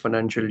 whether it's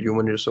financial,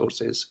 human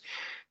resources,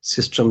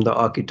 system, the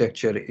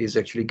architecture is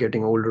actually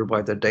getting older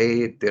by the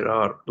day. There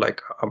are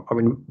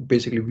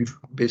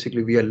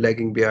basically we are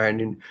lagging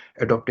behind in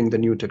adopting the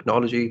new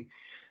technology.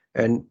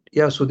 And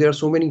yeah, so there are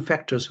so many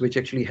factors which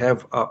actually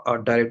have a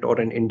direct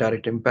or an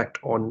indirect impact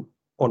on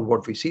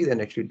what we see then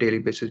actually daily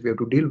basis we have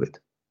to deal with.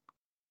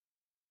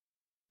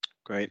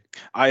 Great.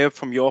 Aya,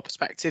 from your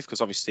perspective,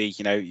 because obviously,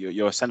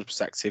 your central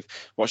perspective,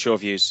 what's your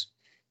views?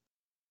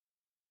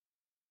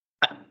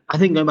 I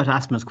think going back to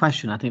Asma's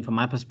question, I think from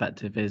my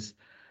perspective is,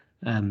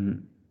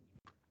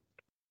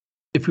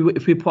 if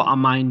we put our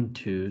mind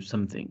to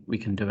something, we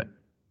can do it.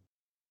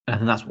 I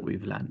think that's what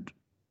we've learned,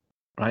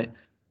 right?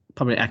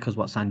 Probably echoes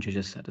what Sanjay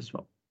just said as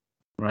well,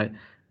 right?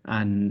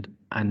 And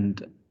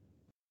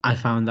I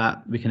found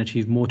that we can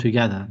achieve more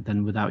together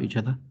than without each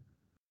other,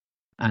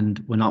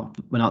 and we're not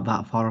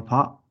that far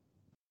apart.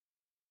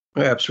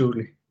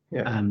 Absolutely,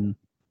 yeah.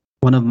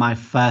 One of my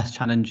first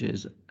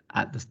challenges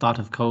at the start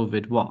of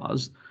COVID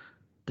was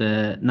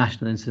the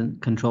National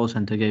Incident Control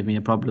Center gave me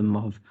a problem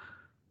of,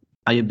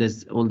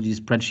 there's all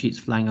these spreadsheets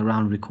flying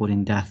around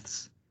recording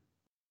deaths.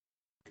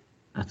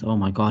 I thought, oh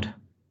my God,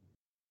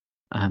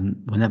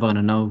 we're never going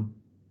to know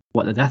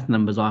what the death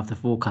numbers are if the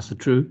forecasts are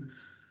true,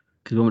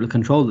 because we want to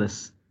control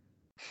this.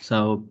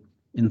 So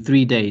in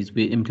 3 days,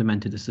 we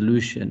implemented a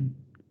solution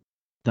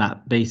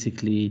that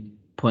basically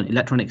put an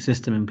electronic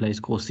system in place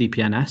called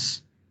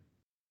CPNS.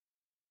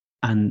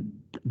 And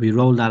we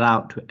rolled that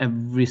out to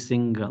every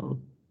single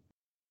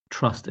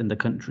trust in the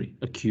country,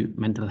 acute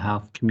mental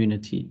health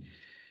community,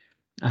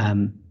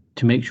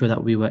 to make sure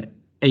that we were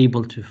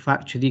able to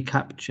factually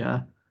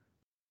capture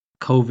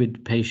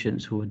COVID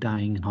patients who were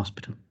dying in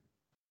hospital.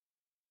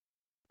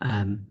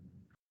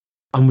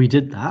 And we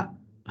did that,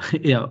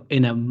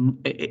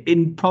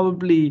 in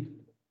probably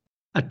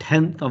a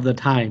tenth of the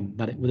time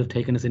that it would have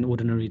taken us in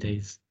ordinary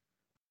days.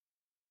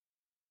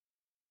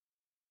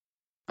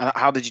 And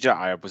how did you do it,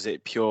 Ayub? Was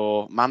it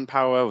pure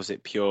manpower? Was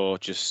it pure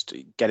just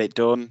get it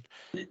done?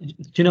 Do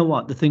you know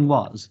what the thing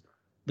was?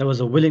 There was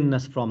a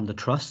willingness from the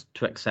trust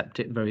to accept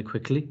it very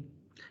quickly.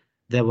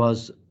 There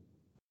was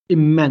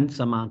immense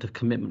amount of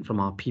commitment from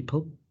our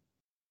people,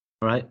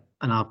 right?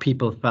 And our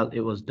people felt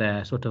it was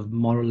their sort of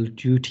moral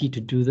duty to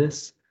do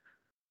this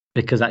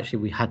because actually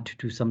we had to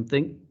do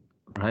something,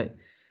 right?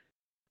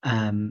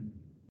 And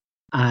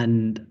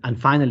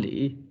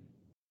finally,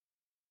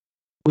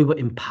 we were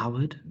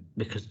empowered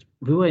because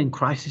we were in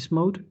crisis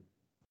mode.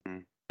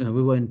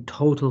 We were in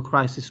total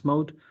crisis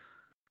mode.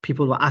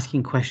 People were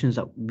asking questions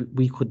that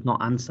we could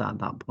not answer at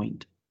that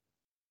point.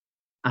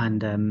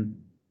 And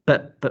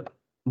but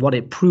what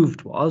it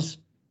proved was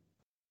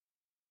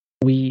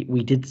we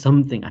did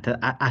something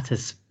at a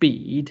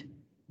speed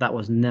that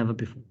was never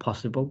before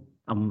possible.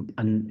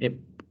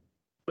 And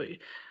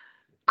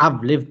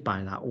I've lived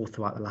by that all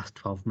throughout the last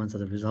 12 months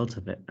as a result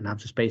of it. And I've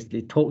just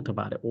basically talked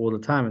about it all the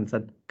time and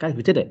said, guys,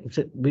 we did it.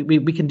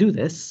 We can do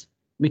this.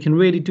 We can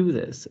really do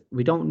this.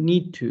 We don't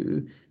need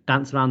to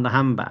dance around the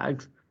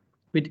handbags.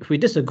 If we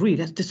disagree,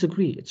 let's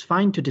disagree. It's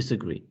fine to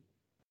disagree,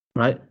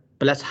 right?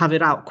 But let's have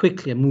it out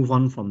quickly and move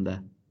on from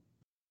there,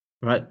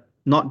 right?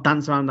 Not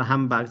dance around the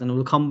handbags and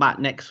we'll come back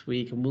next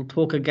week and we'll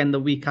talk again the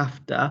week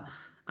after.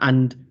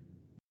 And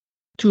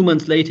 2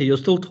 months later, you're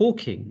still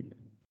talking.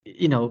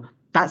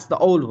 That's the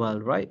old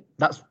world, right?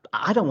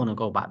 I don't want to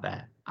go back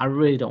there. I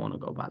really don't want to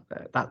go back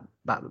there.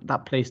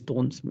 That place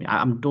daunts me.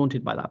 I'm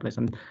daunted by that place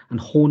and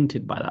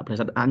haunted by that place.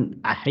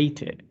 And I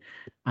hate it.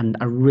 And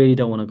I really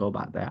don't want to go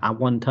back there. I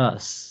want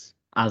us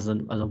as a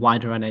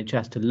wider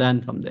NHS to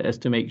learn from this,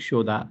 to make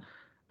sure that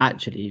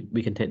actually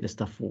we can take this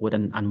stuff forward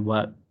and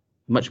work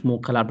much more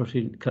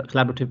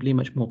collaboratively,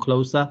 much more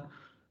closer,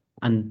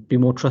 and be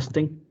more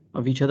trusting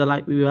of each other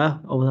like we were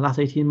over the last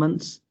 18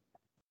 months.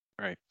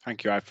 Great.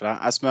 Thank you, Ayub, for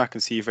that. Asma, I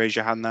can see you've raised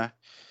your hand there.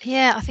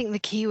 Yeah, I think the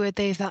key word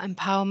there is that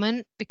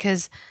empowerment,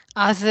 because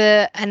as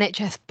a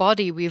NHS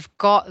body, we've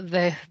got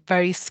the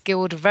very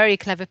skilled, very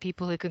clever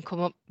people who can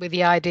come up with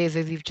the ideas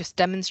as you've just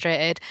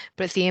demonstrated,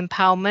 but it's the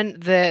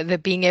empowerment, the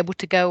being able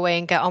to go away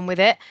and get on with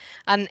it.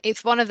 And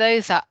it's one of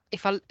those that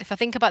if I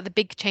think about the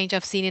big change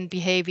I've seen in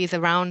behaviours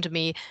around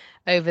me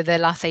over the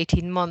last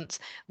 18 months,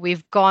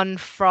 we've gone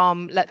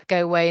from let's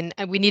go away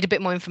and we need a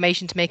bit more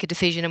information to make a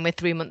decision and we're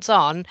 3 months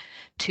on,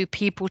 to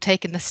people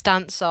taking the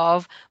stance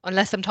of,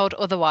 unless I'm told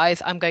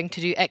otherwise, I'm going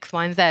to do X,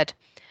 Y, and Z.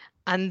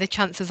 And the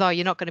chances are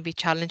you're not going to be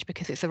challenged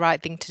because it's the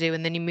right thing to do,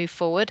 and then you move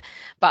forward.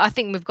 But I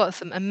think we've got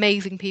some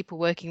amazing people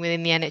working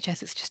within the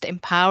NHS. It's just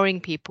empowering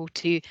people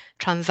to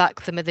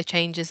transact some of the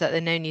changes that they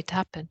know need to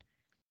happen.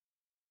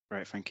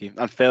 Great, thank you.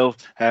 And Phil,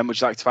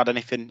 would you like to add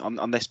anything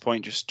on this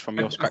point, just from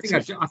your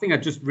perspective? I think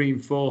I'd just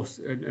reinforce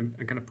and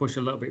kind of push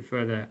a little bit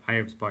further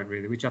Ayub's point,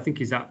 really, which I think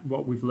is that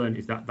what we've learned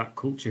is that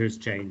culture has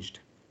changed,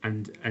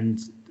 and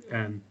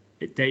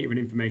data and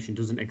information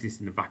doesn't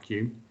exist in a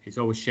vacuum. It's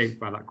always shaped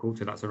by that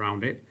culture that's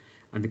around it.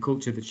 And the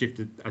culture that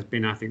shifted has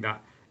been, I think,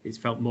 that it's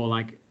felt more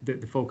like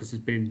the focus has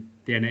been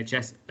the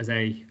NHS as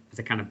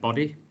a kind of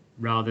body,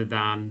 rather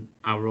than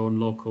our own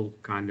local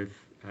kind of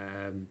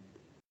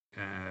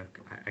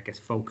I guess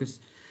focus.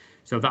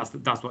 So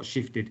that's what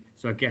shifted.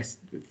 So I guess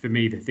for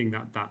me, the thing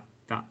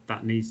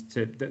that needs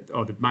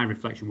to, my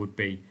reflection would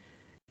be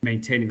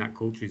maintaining that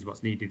culture is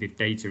what's needed if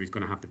data is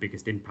going to have the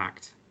biggest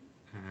impact.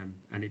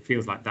 And it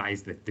feels like that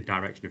is the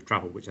direction of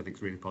travel, which I think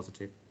is really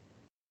positive.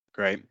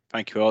 Great,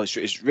 thank you all.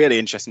 It's really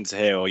interesting to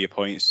hear all your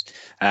points,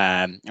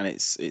 and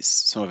it's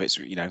some of it's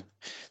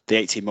the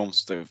 18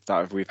 months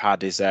that we've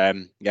had is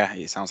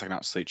it sounds like an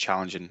absolute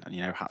challenge, and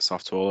hats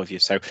off to all of you.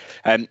 So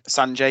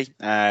Sanjay,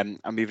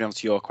 I'm moving on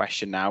to your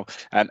question now.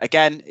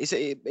 Again, it's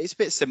a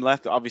bit similar,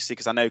 but obviously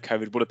because I know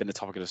COVID would have been a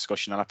topic of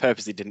discussion, and I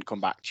purposely didn't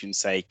come back to you and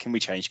say can we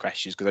change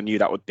questions, because I knew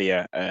that would be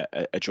a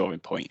drawing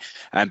point.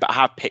 But I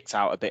have picked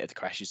out a bit of the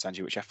questions,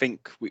 Sanjay, which I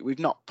think we've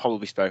not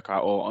probably spoke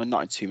about or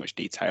not in too much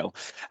detail.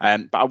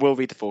 But I will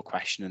read the full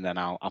question and then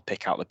I'll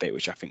pick out the bit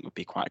which I think would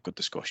be quite a good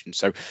discussion.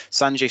 So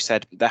Sanjay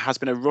said, there has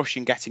been a rush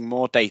in getting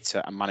more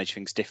data and manage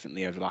things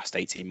differently over the last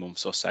 18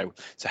 months or so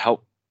to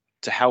help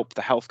the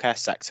healthcare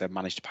sector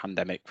manage the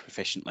pandemic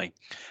efficiently.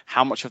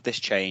 How much of this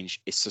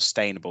change is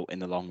sustainable in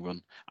the long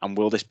run? And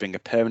will this bring a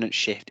permanent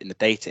shift in the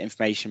data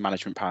information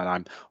management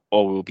paradigm,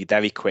 or will we be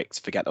very quick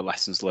to forget the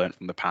lessons learned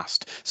from the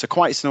past? So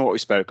quite similar to what we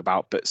spoke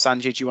about, but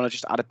Sanjay, do you want to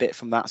just add a bit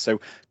from that? So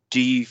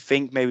do you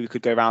think maybe we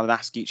could go around and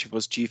ask each of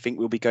us, do you think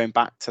we'll be going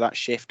back to that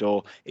shift,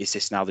 or is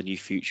this now the new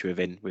future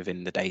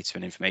within the data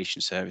and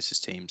information services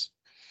teams?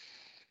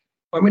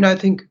 I mean, I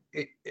think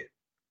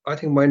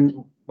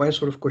my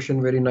sort of question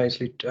very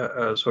nicely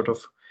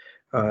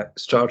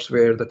starts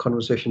where the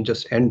conversation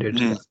just ended.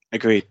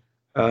 Agreed.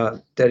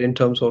 That in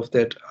terms of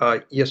that,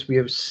 yes, we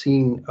have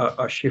seen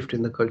a shift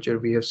in the culture.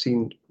 We have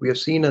seen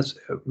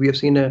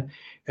an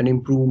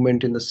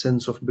improvement in the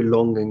sense of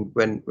belonging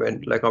when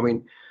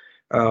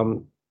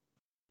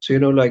So,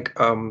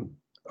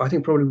 I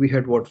think probably we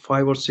had what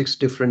 5 or 6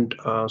 different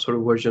sort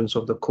of versions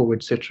of the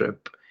COVID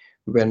SITREP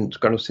when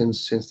kind of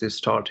since this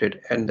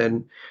started, and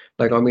then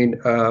that's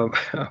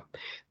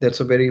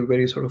a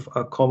very sort of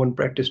a common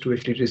practice to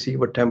actually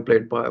receive a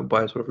template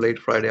by sort of late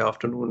Friday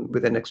afternoon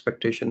with an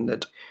expectation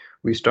that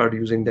we start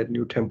using that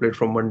new template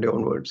from Monday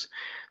onwards.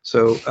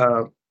 So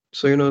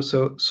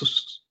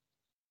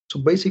so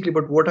basically,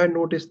 but what I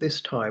noticed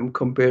this time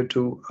compared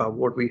to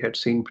what we had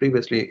seen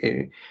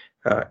previously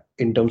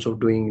in terms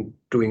of doing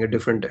a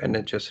different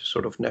NHS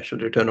sort of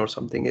national return or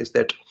something is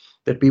that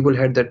people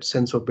had that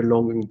sense of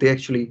belonging. They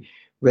actually,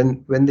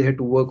 when they had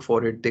to work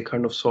for it, they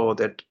kind of saw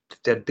that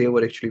they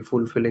were actually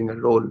fulfilling a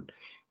role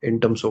in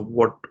terms of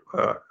what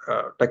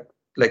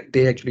like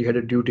they actually had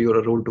a duty or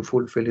a role to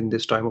fulfill in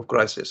this time of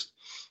crisis.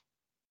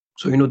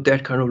 So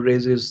that kind of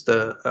raises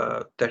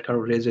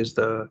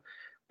the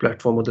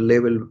platform or the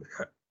level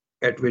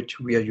at which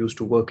we are used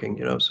to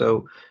working.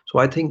 So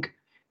I think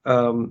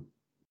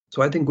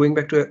going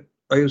back to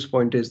Ayu's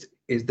point is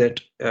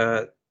that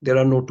there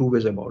are no two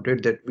ways about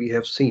it, that we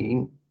have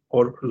seen,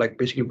 or like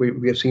basically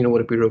we have seen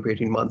over a period of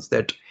 18 months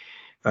that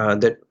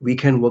that we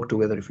can work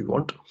together if we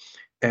want,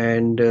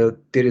 and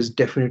there is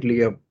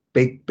definitely a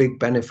big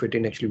benefit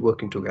in actually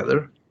working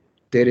together.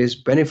 There is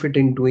benefit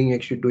in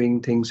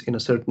doing things in a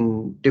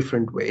certain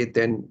different way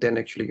than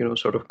actually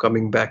sort of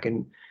coming back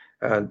in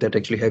that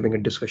actually having a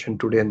discussion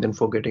today and then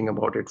forgetting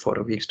about it for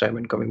a week's time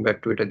and coming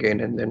back to it again,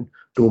 and then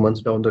 2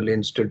 months down the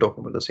lane still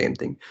talking about the same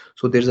thing.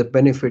 So there's a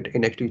benefit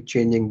in actually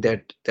changing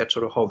that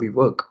sort of how we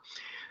work.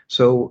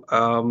 So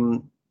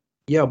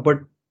yeah,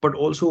 but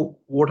also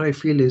what I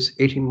feel is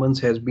 18 months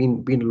has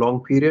been a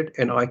long period,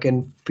 and I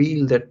can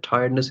feel that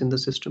tiredness in the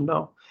system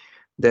now,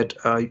 that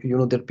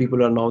that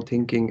people are now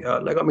thinking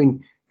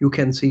you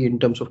can see in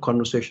terms of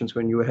conversations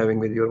when you're having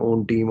with your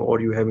own team or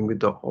you're having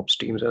with the ops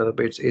teams and other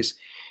bits is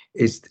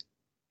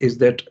is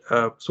that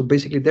so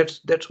basically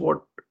that's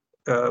what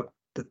uh,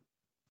 th-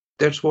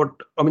 that's what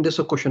I mean. That's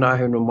a question I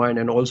have in my mind,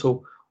 and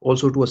also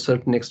to a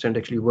certain extent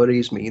actually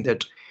worries me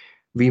that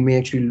we may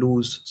actually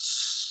lose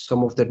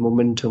some of that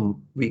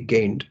momentum we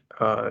gained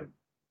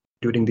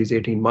during these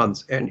 18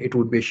 months, and it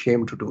would be a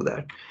shame to do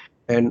that.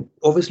 And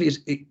obviously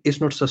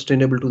it's not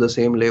sustainable to the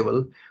same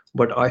level,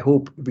 but I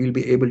hope we'll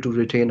be able to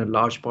retain a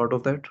large part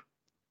of that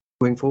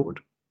going forward.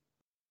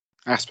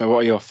 Asma, what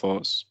are your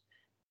thoughts?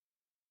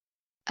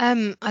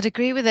 I'd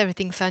agree with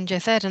everything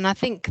Sanjay said, and I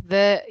think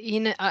that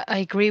I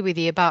agree with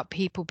you about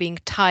people being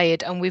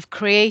tired, and we've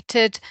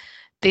created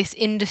this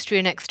industry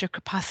and extra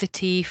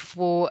capacity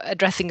for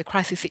addressing a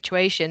crisis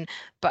situation.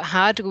 But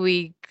how do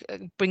we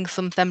bring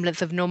some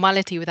semblance of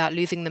normality without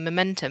losing the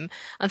momentum?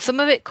 And some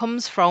of it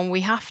comes from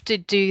we have to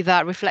do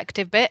that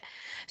reflective bit.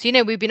 So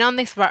we've been on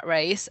this rat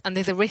race, and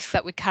there's a risk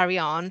that we carry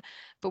on.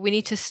 But we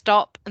need to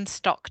stop and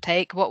stock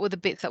take. What were the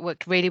bits that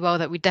worked really well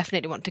that we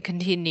definitely want to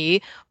continue?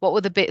 What were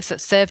the bits that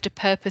served a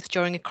purpose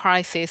during a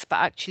crisis but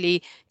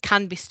actually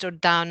can be stood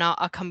down now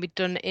or can be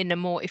done in a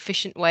more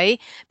efficient way?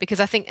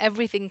 Because I think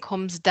everything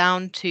comes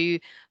down to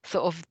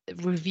sort of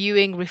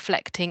reviewing,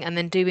 reflecting, and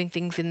then doing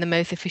things in the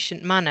most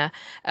efficient manner.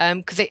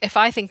 Because if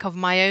I think of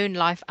my own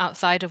life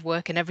outside of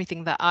work and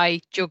everything that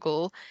I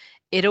juggle,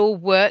 it all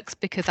works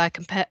because I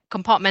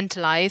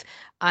compartmentalize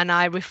and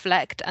I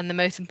reflect, and the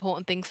most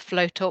important things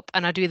float up,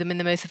 and I do them in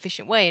the most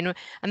efficient way.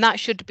 And that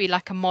should be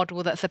like a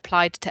model that's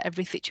applied to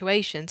every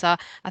situation. So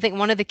I think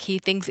one of the key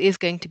things is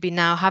going to be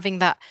now having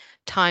that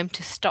time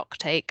to stock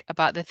take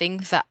about the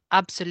things that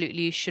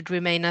absolutely should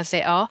remain as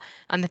they are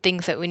and the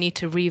things that we need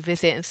to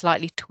revisit and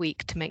slightly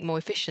tweak to make more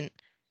efficient.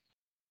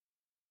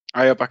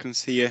 I hope I can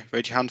see you.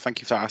 Raise your hand. Thank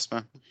you for that,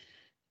 Asma.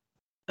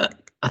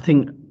 I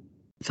think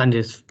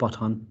Sanjay's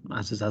spot on,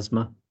 as is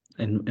Asma,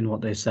 in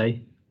what they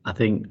say. I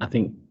think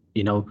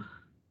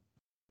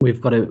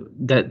we've got to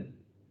that.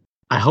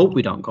 I hope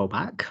we don't go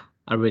back.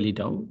 I really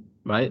don't,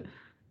 right?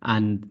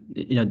 And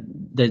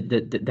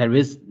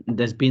there's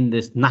been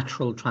this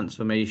natural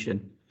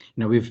transformation.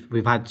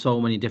 We've had so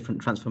many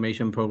different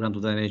transformation programs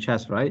with the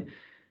NHS, right?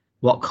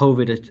 What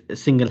COVID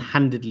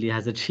single-handedly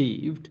has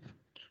achieved.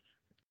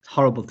 It's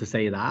horrible to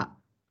say that,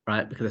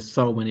 right? Because there's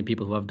so many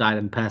people who have died,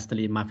 and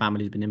personally, my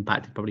family's been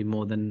impacted probably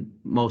more than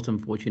most,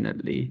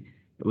 unfortunately,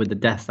 with the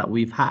deaths that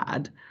we've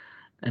had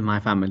in my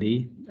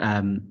family.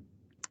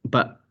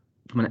 But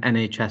from an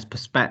NHS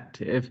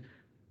perspective,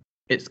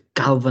 it's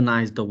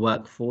galvanized the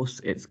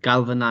workforce. It's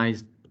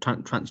galvanized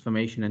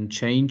transformation and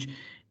change.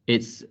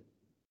 It's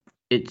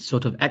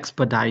sort of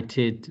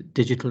expedited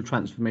digital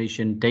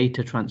transformation,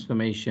 data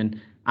transformation,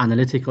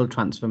 analytical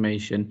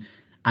transformation,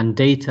 and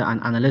data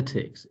and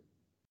analytics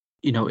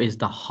is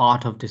the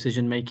heart of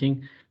decision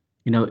making.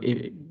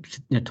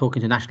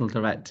 Talking to national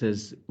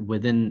directors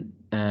within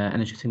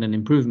NHS England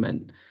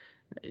Improvement,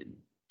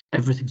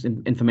 everything's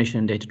information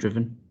and data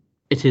driven.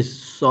 It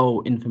is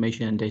so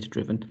information and data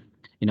driven.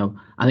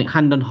 I think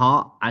hand on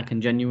heart, I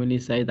can genuinely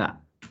say that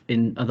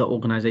in other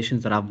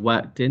organizations that I've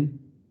worked in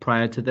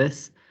prior to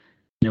this,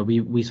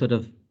 we sort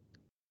of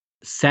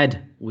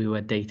said we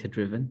were data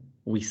driven.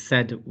 We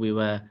said we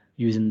were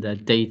using the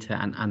data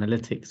and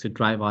analytics to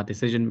drive our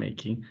decision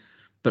making.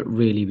 but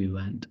really we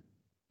weren't,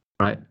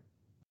 right?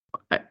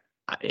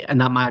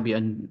 And that might be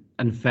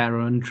unfair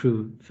or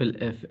untrue, Phil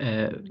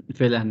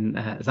and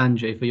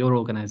Sanjay, for your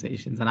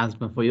organizations, and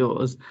Asma for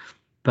yours,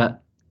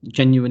 but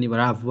genuinely where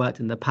I've worked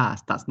in the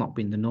past, that's not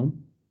been the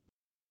norm.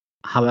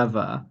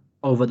 However,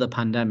 over the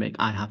pandemic,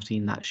 I have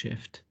seen that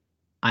shift.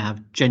 I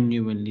have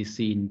genuinely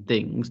seen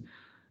things,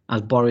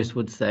 as Boris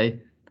would say,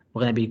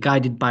 we're going to be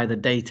guided by the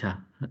data.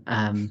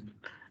 I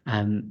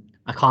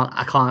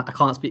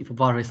can't speak for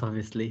Boris,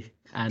 obviously,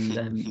 and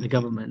the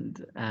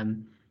government.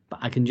 But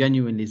I can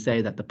genuinely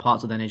say that the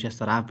parts of the NHS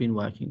that I've been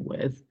working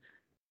with,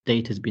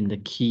 data has been the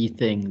key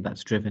thing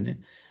that's driven it.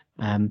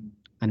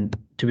 And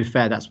to be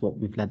fair, that's what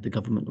we've led the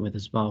government with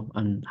as well,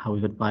 and how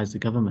we've advised the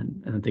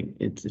government. And I think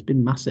it's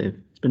been massive.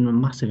 It's been a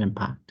massive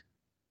impact.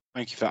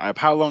 Thank you for that.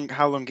 How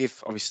long,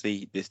 if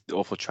obviously this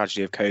awful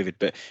tragedy of COVID,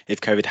 but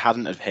if COVID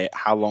hadn't have hit,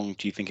 how long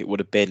do you think it would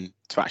have been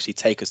to actually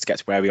take us to get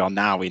to where we are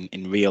now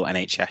in real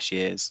NHS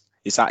years?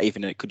 Is that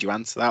even, could you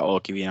answer that or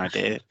give you an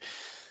idea?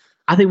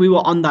 I think we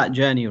were on that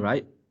journey,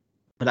 right?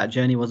 But that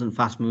journey wasn't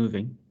fast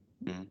moving.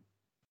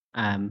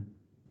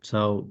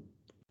 So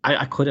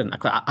I couldn't.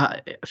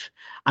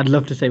 I'd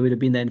love to say we'd have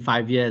been there in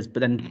 5 years, but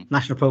then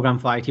National Programme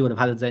for IT would have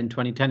had us there in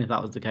 2010 if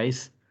that was the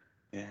case.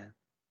 Yeah.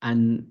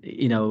 And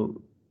you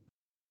know,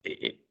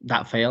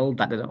 that failed.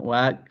 That didn't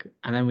work.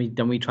 And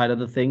then we tried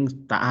other things.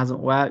 That hasn't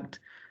worked.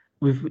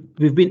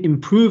 We've been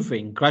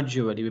improving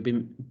gradually. We've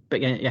been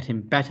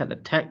getting better at the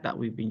tech that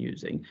we've been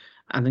using.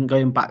 And then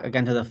going back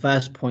again to the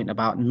first point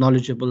about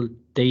knowledgeable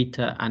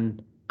data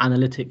and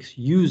analytics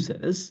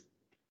users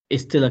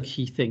is still a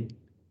key thing.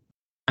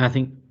 And I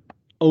think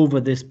over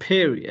this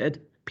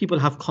period, people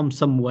have come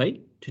some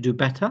way to do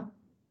better,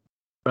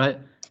 right?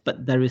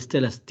 But there is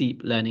still a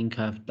steep learning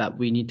curve that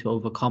we need to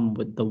overcome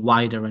with the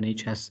wider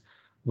NHS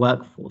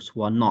workforce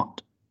who are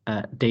not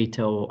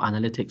data or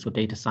analytics or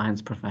data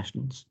science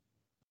professionals.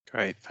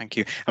 Great, thank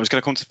you. I'm just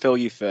going to come to Phil,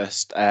 you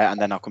first, and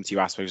then I'll come to you,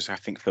 Asma, because I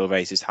think Phil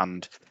raised his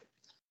hand.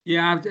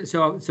 Yeah,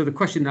 so the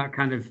question that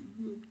kind of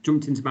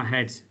jumped into my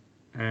head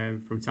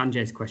from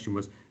Sanjay's question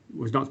was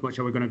not so much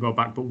are we going to go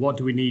back, but what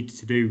do we need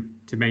to do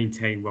to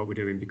maintain what we're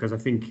doing? Because I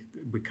think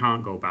we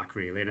can't go back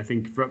really. And I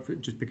think for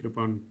just picking up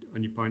on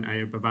your point,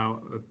 Ayub,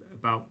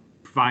 about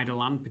provider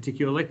land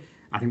particularly,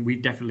 I think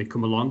we've definitely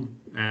come along.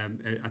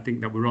 I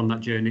think that we're on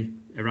that journey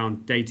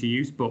around data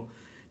use, but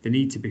they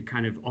need to be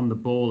kind of on the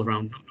ball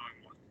around not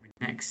knowing what's coming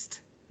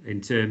next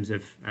in terms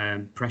of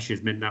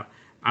pressures meant that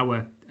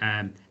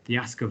the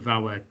ask of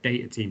our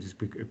data teams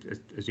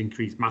has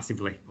increased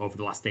massively over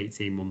the last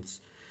 18 months.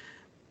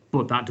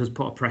 But that does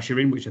put a pressure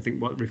in, which I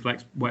think what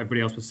reflects what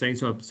everybody else was saying.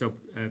 So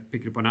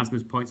picking up on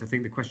Asma's points, I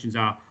think the questions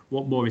are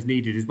what more is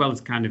needed, as well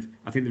as kind of,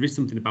 I think there is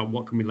something about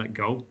what can we let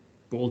go.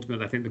 But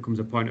ultimately, I think there comes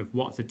a point of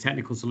what's the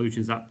technical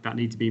solutions that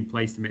need to be in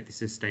place to make this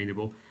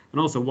sustainable. And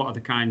also what are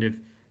the kind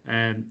of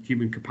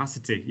human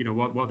capacity,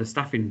 what are the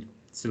staffing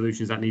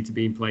solutions that need to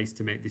be in place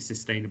to make this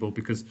sustainable?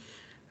 Because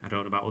I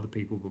don't know about other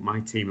people, but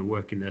my team are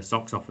working their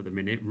socks off at the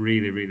minute,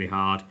 really, really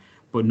hard,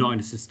 but not in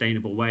a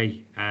sustainable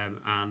way.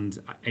 And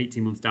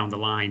 18 months down the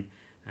line,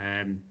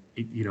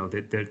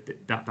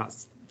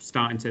 that's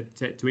starting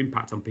to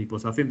impact on people.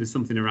 So I think there's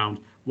something around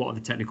what are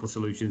the technical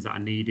solutions that are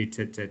needed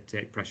to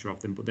take pressure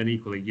off them. But then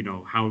equally,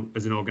 how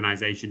as an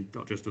organisation,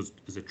 not just us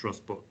as a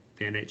trust, but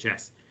the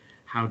NHS,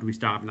 how do we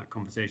start having that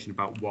conversation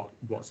about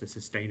what's a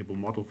sustainable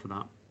model for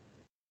that?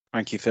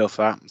 Thank you, Phil,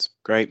 for that. That's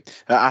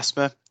great.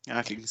 Asma,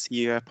 I can see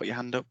you put your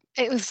hand up.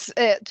 It was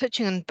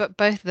touching on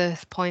both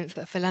the points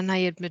that Phil and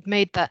Ayub had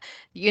made, that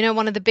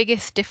one of the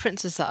biggest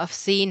differences that I've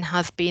seen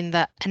has been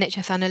that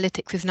NHS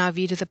analytics is now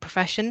viewed as a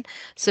profession.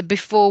 So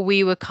before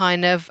we were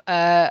kind of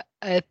a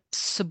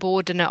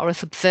subordinate or a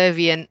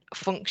subservient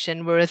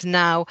function, whereas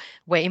now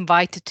we're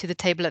invited to the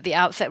table at the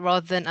outset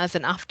rather than as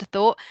an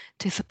afterthought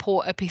to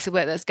support a piece of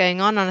work that's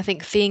going on. And I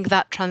think seeing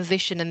that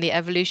transition and the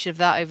evolution of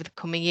that over the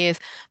coming years,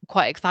 I'm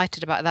quite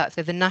excited about that.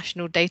 So the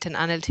National Data and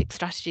Analytics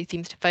Strategy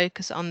seems to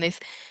focus on this,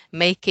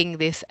 making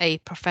this a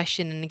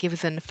profession and give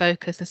us a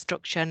focus, a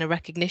structure and a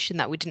recognition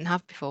that we didn't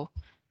have before.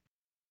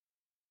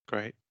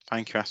 Great,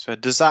 thank you, Asma.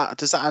 Does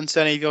that answer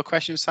any of your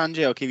questions,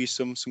 Sanjay, or give you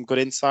some good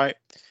insight?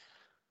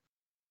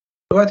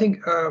 So I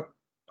think,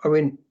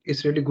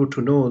 it's really good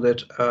to know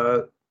that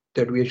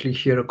that we actually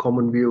share a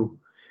common view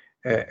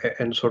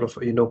and sort of,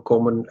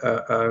 common,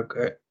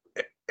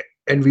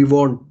 and we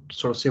want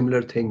sort of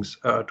similar things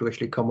to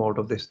actually come out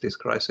of this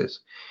crisis.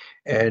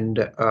 And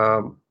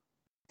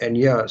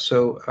yeah,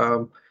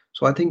 so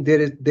I think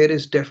there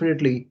is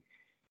definitely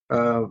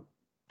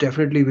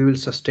we will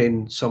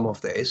sustain some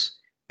of this,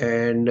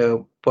 and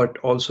but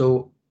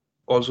also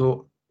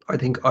I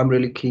think I'm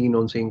really keen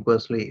on seeing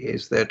personally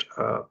is that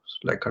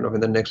like kind of in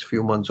the next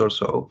few months or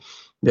so,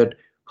 that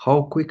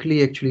how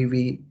quickly actually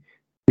we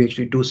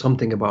actually do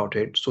something about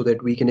it so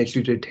that we can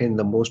actually retain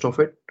the most of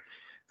it,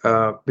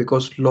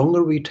 because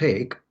longer we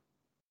take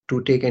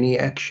to take any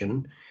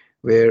action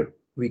where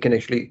we can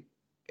actually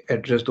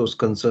address those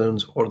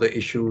concerns or the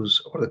issues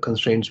or the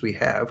constraints we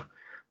have,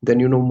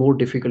 then more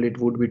difficult it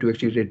would be to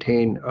actually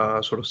retain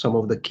sort of some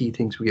of the key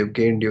things we have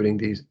gained during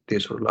these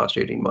sort of last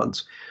 18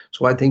 months.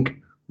 So I think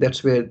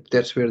that's where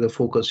the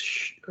focus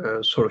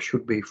sort of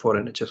should be for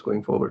NHS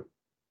going forward.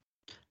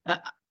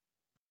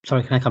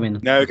 Sorry, can I come in?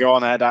 No, go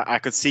on, Ed. I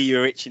could see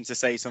you itching to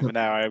say something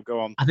now. Go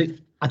on. I think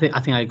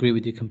I agree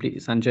with you completely,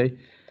 Sanjay.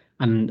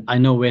 And I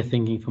know we're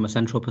thinking from a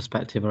central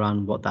perspective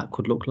around what that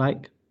could look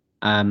like.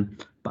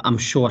 But I'm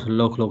sure at a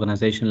local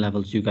organization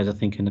levels, you guys are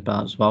thinking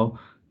about as well,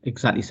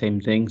 exactly same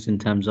things in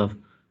terms of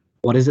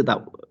what is it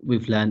that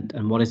we've learned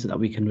and what is it that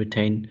we can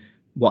retain?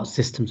 What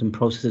systems and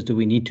processes do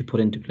we need to put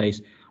into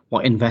place?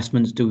 What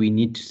investments do we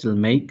need to still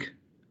make?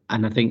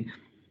 And I think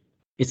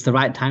it's the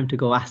right time to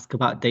go ask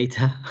about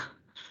data.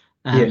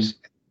 Yes.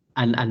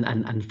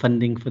 And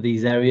funding for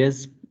these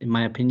areas, in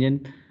my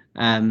opinion,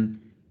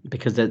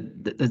 because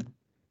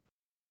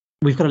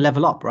we've got to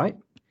level up, right?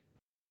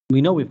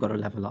 We know we've got to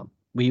level up.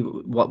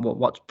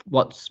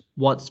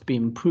 What's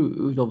been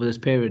proved over this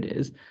period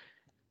is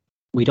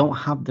we don't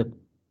have the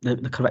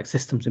correct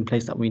systems in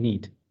place that we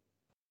need,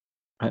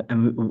 right?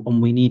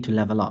 And we need to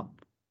level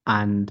up.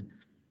 And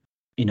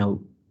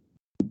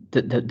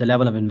the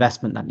level of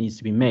investment that needs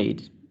to be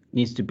made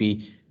needs to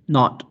be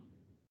not,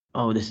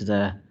 oh, this is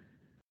a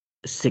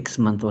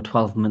 6-month or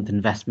 12-month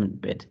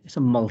investment bid. It's a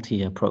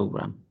multi-year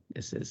program.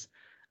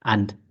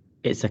 And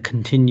it's a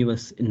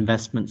continuous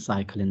investment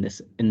cycle in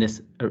this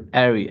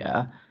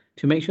area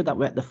to make sure that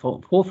we're at the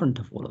forefront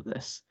of all of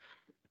this.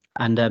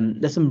 And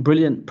there's some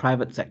brilliant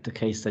private sector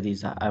case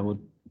studies that I would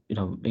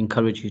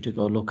encourage you to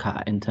go look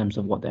at in terms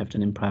of what they've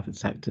done in private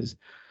sectors,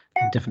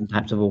 in different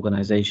types of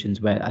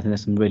organizations, where I think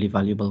there's some really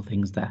valuable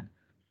things there.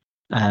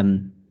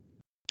 And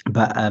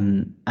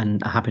I'm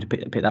happy to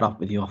pick that up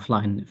with you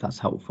offline if that's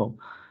helpful.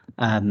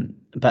 I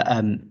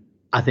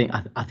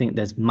think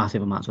there's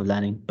massive amounts of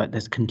learning, but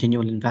there's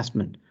continual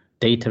investment.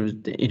 Data,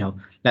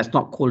 let's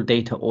not call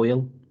data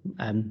oil.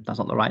 That's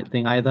not the right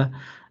thing either.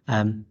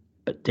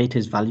 But data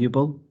is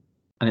valuable,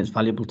 and it's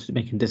valuable to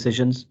making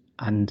decisions.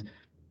 And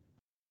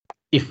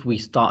if we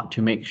start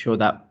to make sure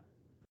that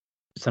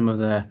some of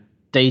the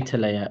data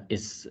layer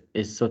is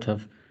sort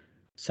of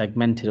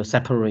segmented or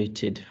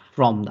separated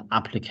from the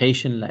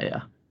application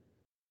layer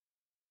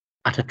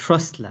at a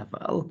trust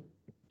level,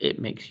 it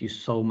makes you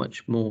so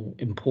much more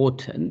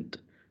important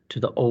to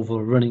the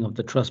overrunning of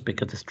the trust,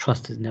 because this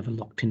trust is never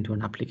locked into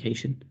an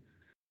application.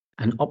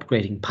 And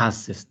upgrading PaaS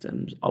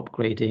systems,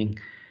 upgrading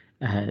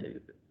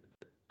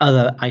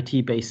other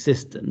IT-based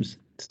systems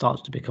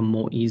starts to become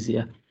more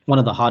easier. One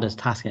of the hardest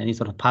tasks in any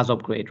sort of PaaS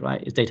upgrade,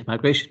 right, is data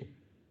migration.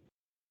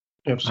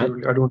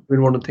 Absolutely, right? I don't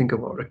even want to think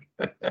about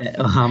it.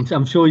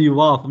 I'm sure you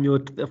are from your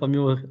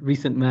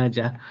recent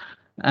merger.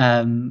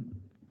 But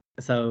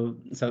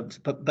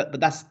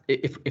that's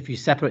if you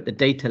separate the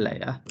data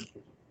layer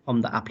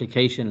from the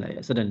application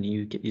layer,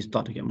 suddenly you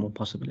start to get more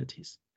possibilities.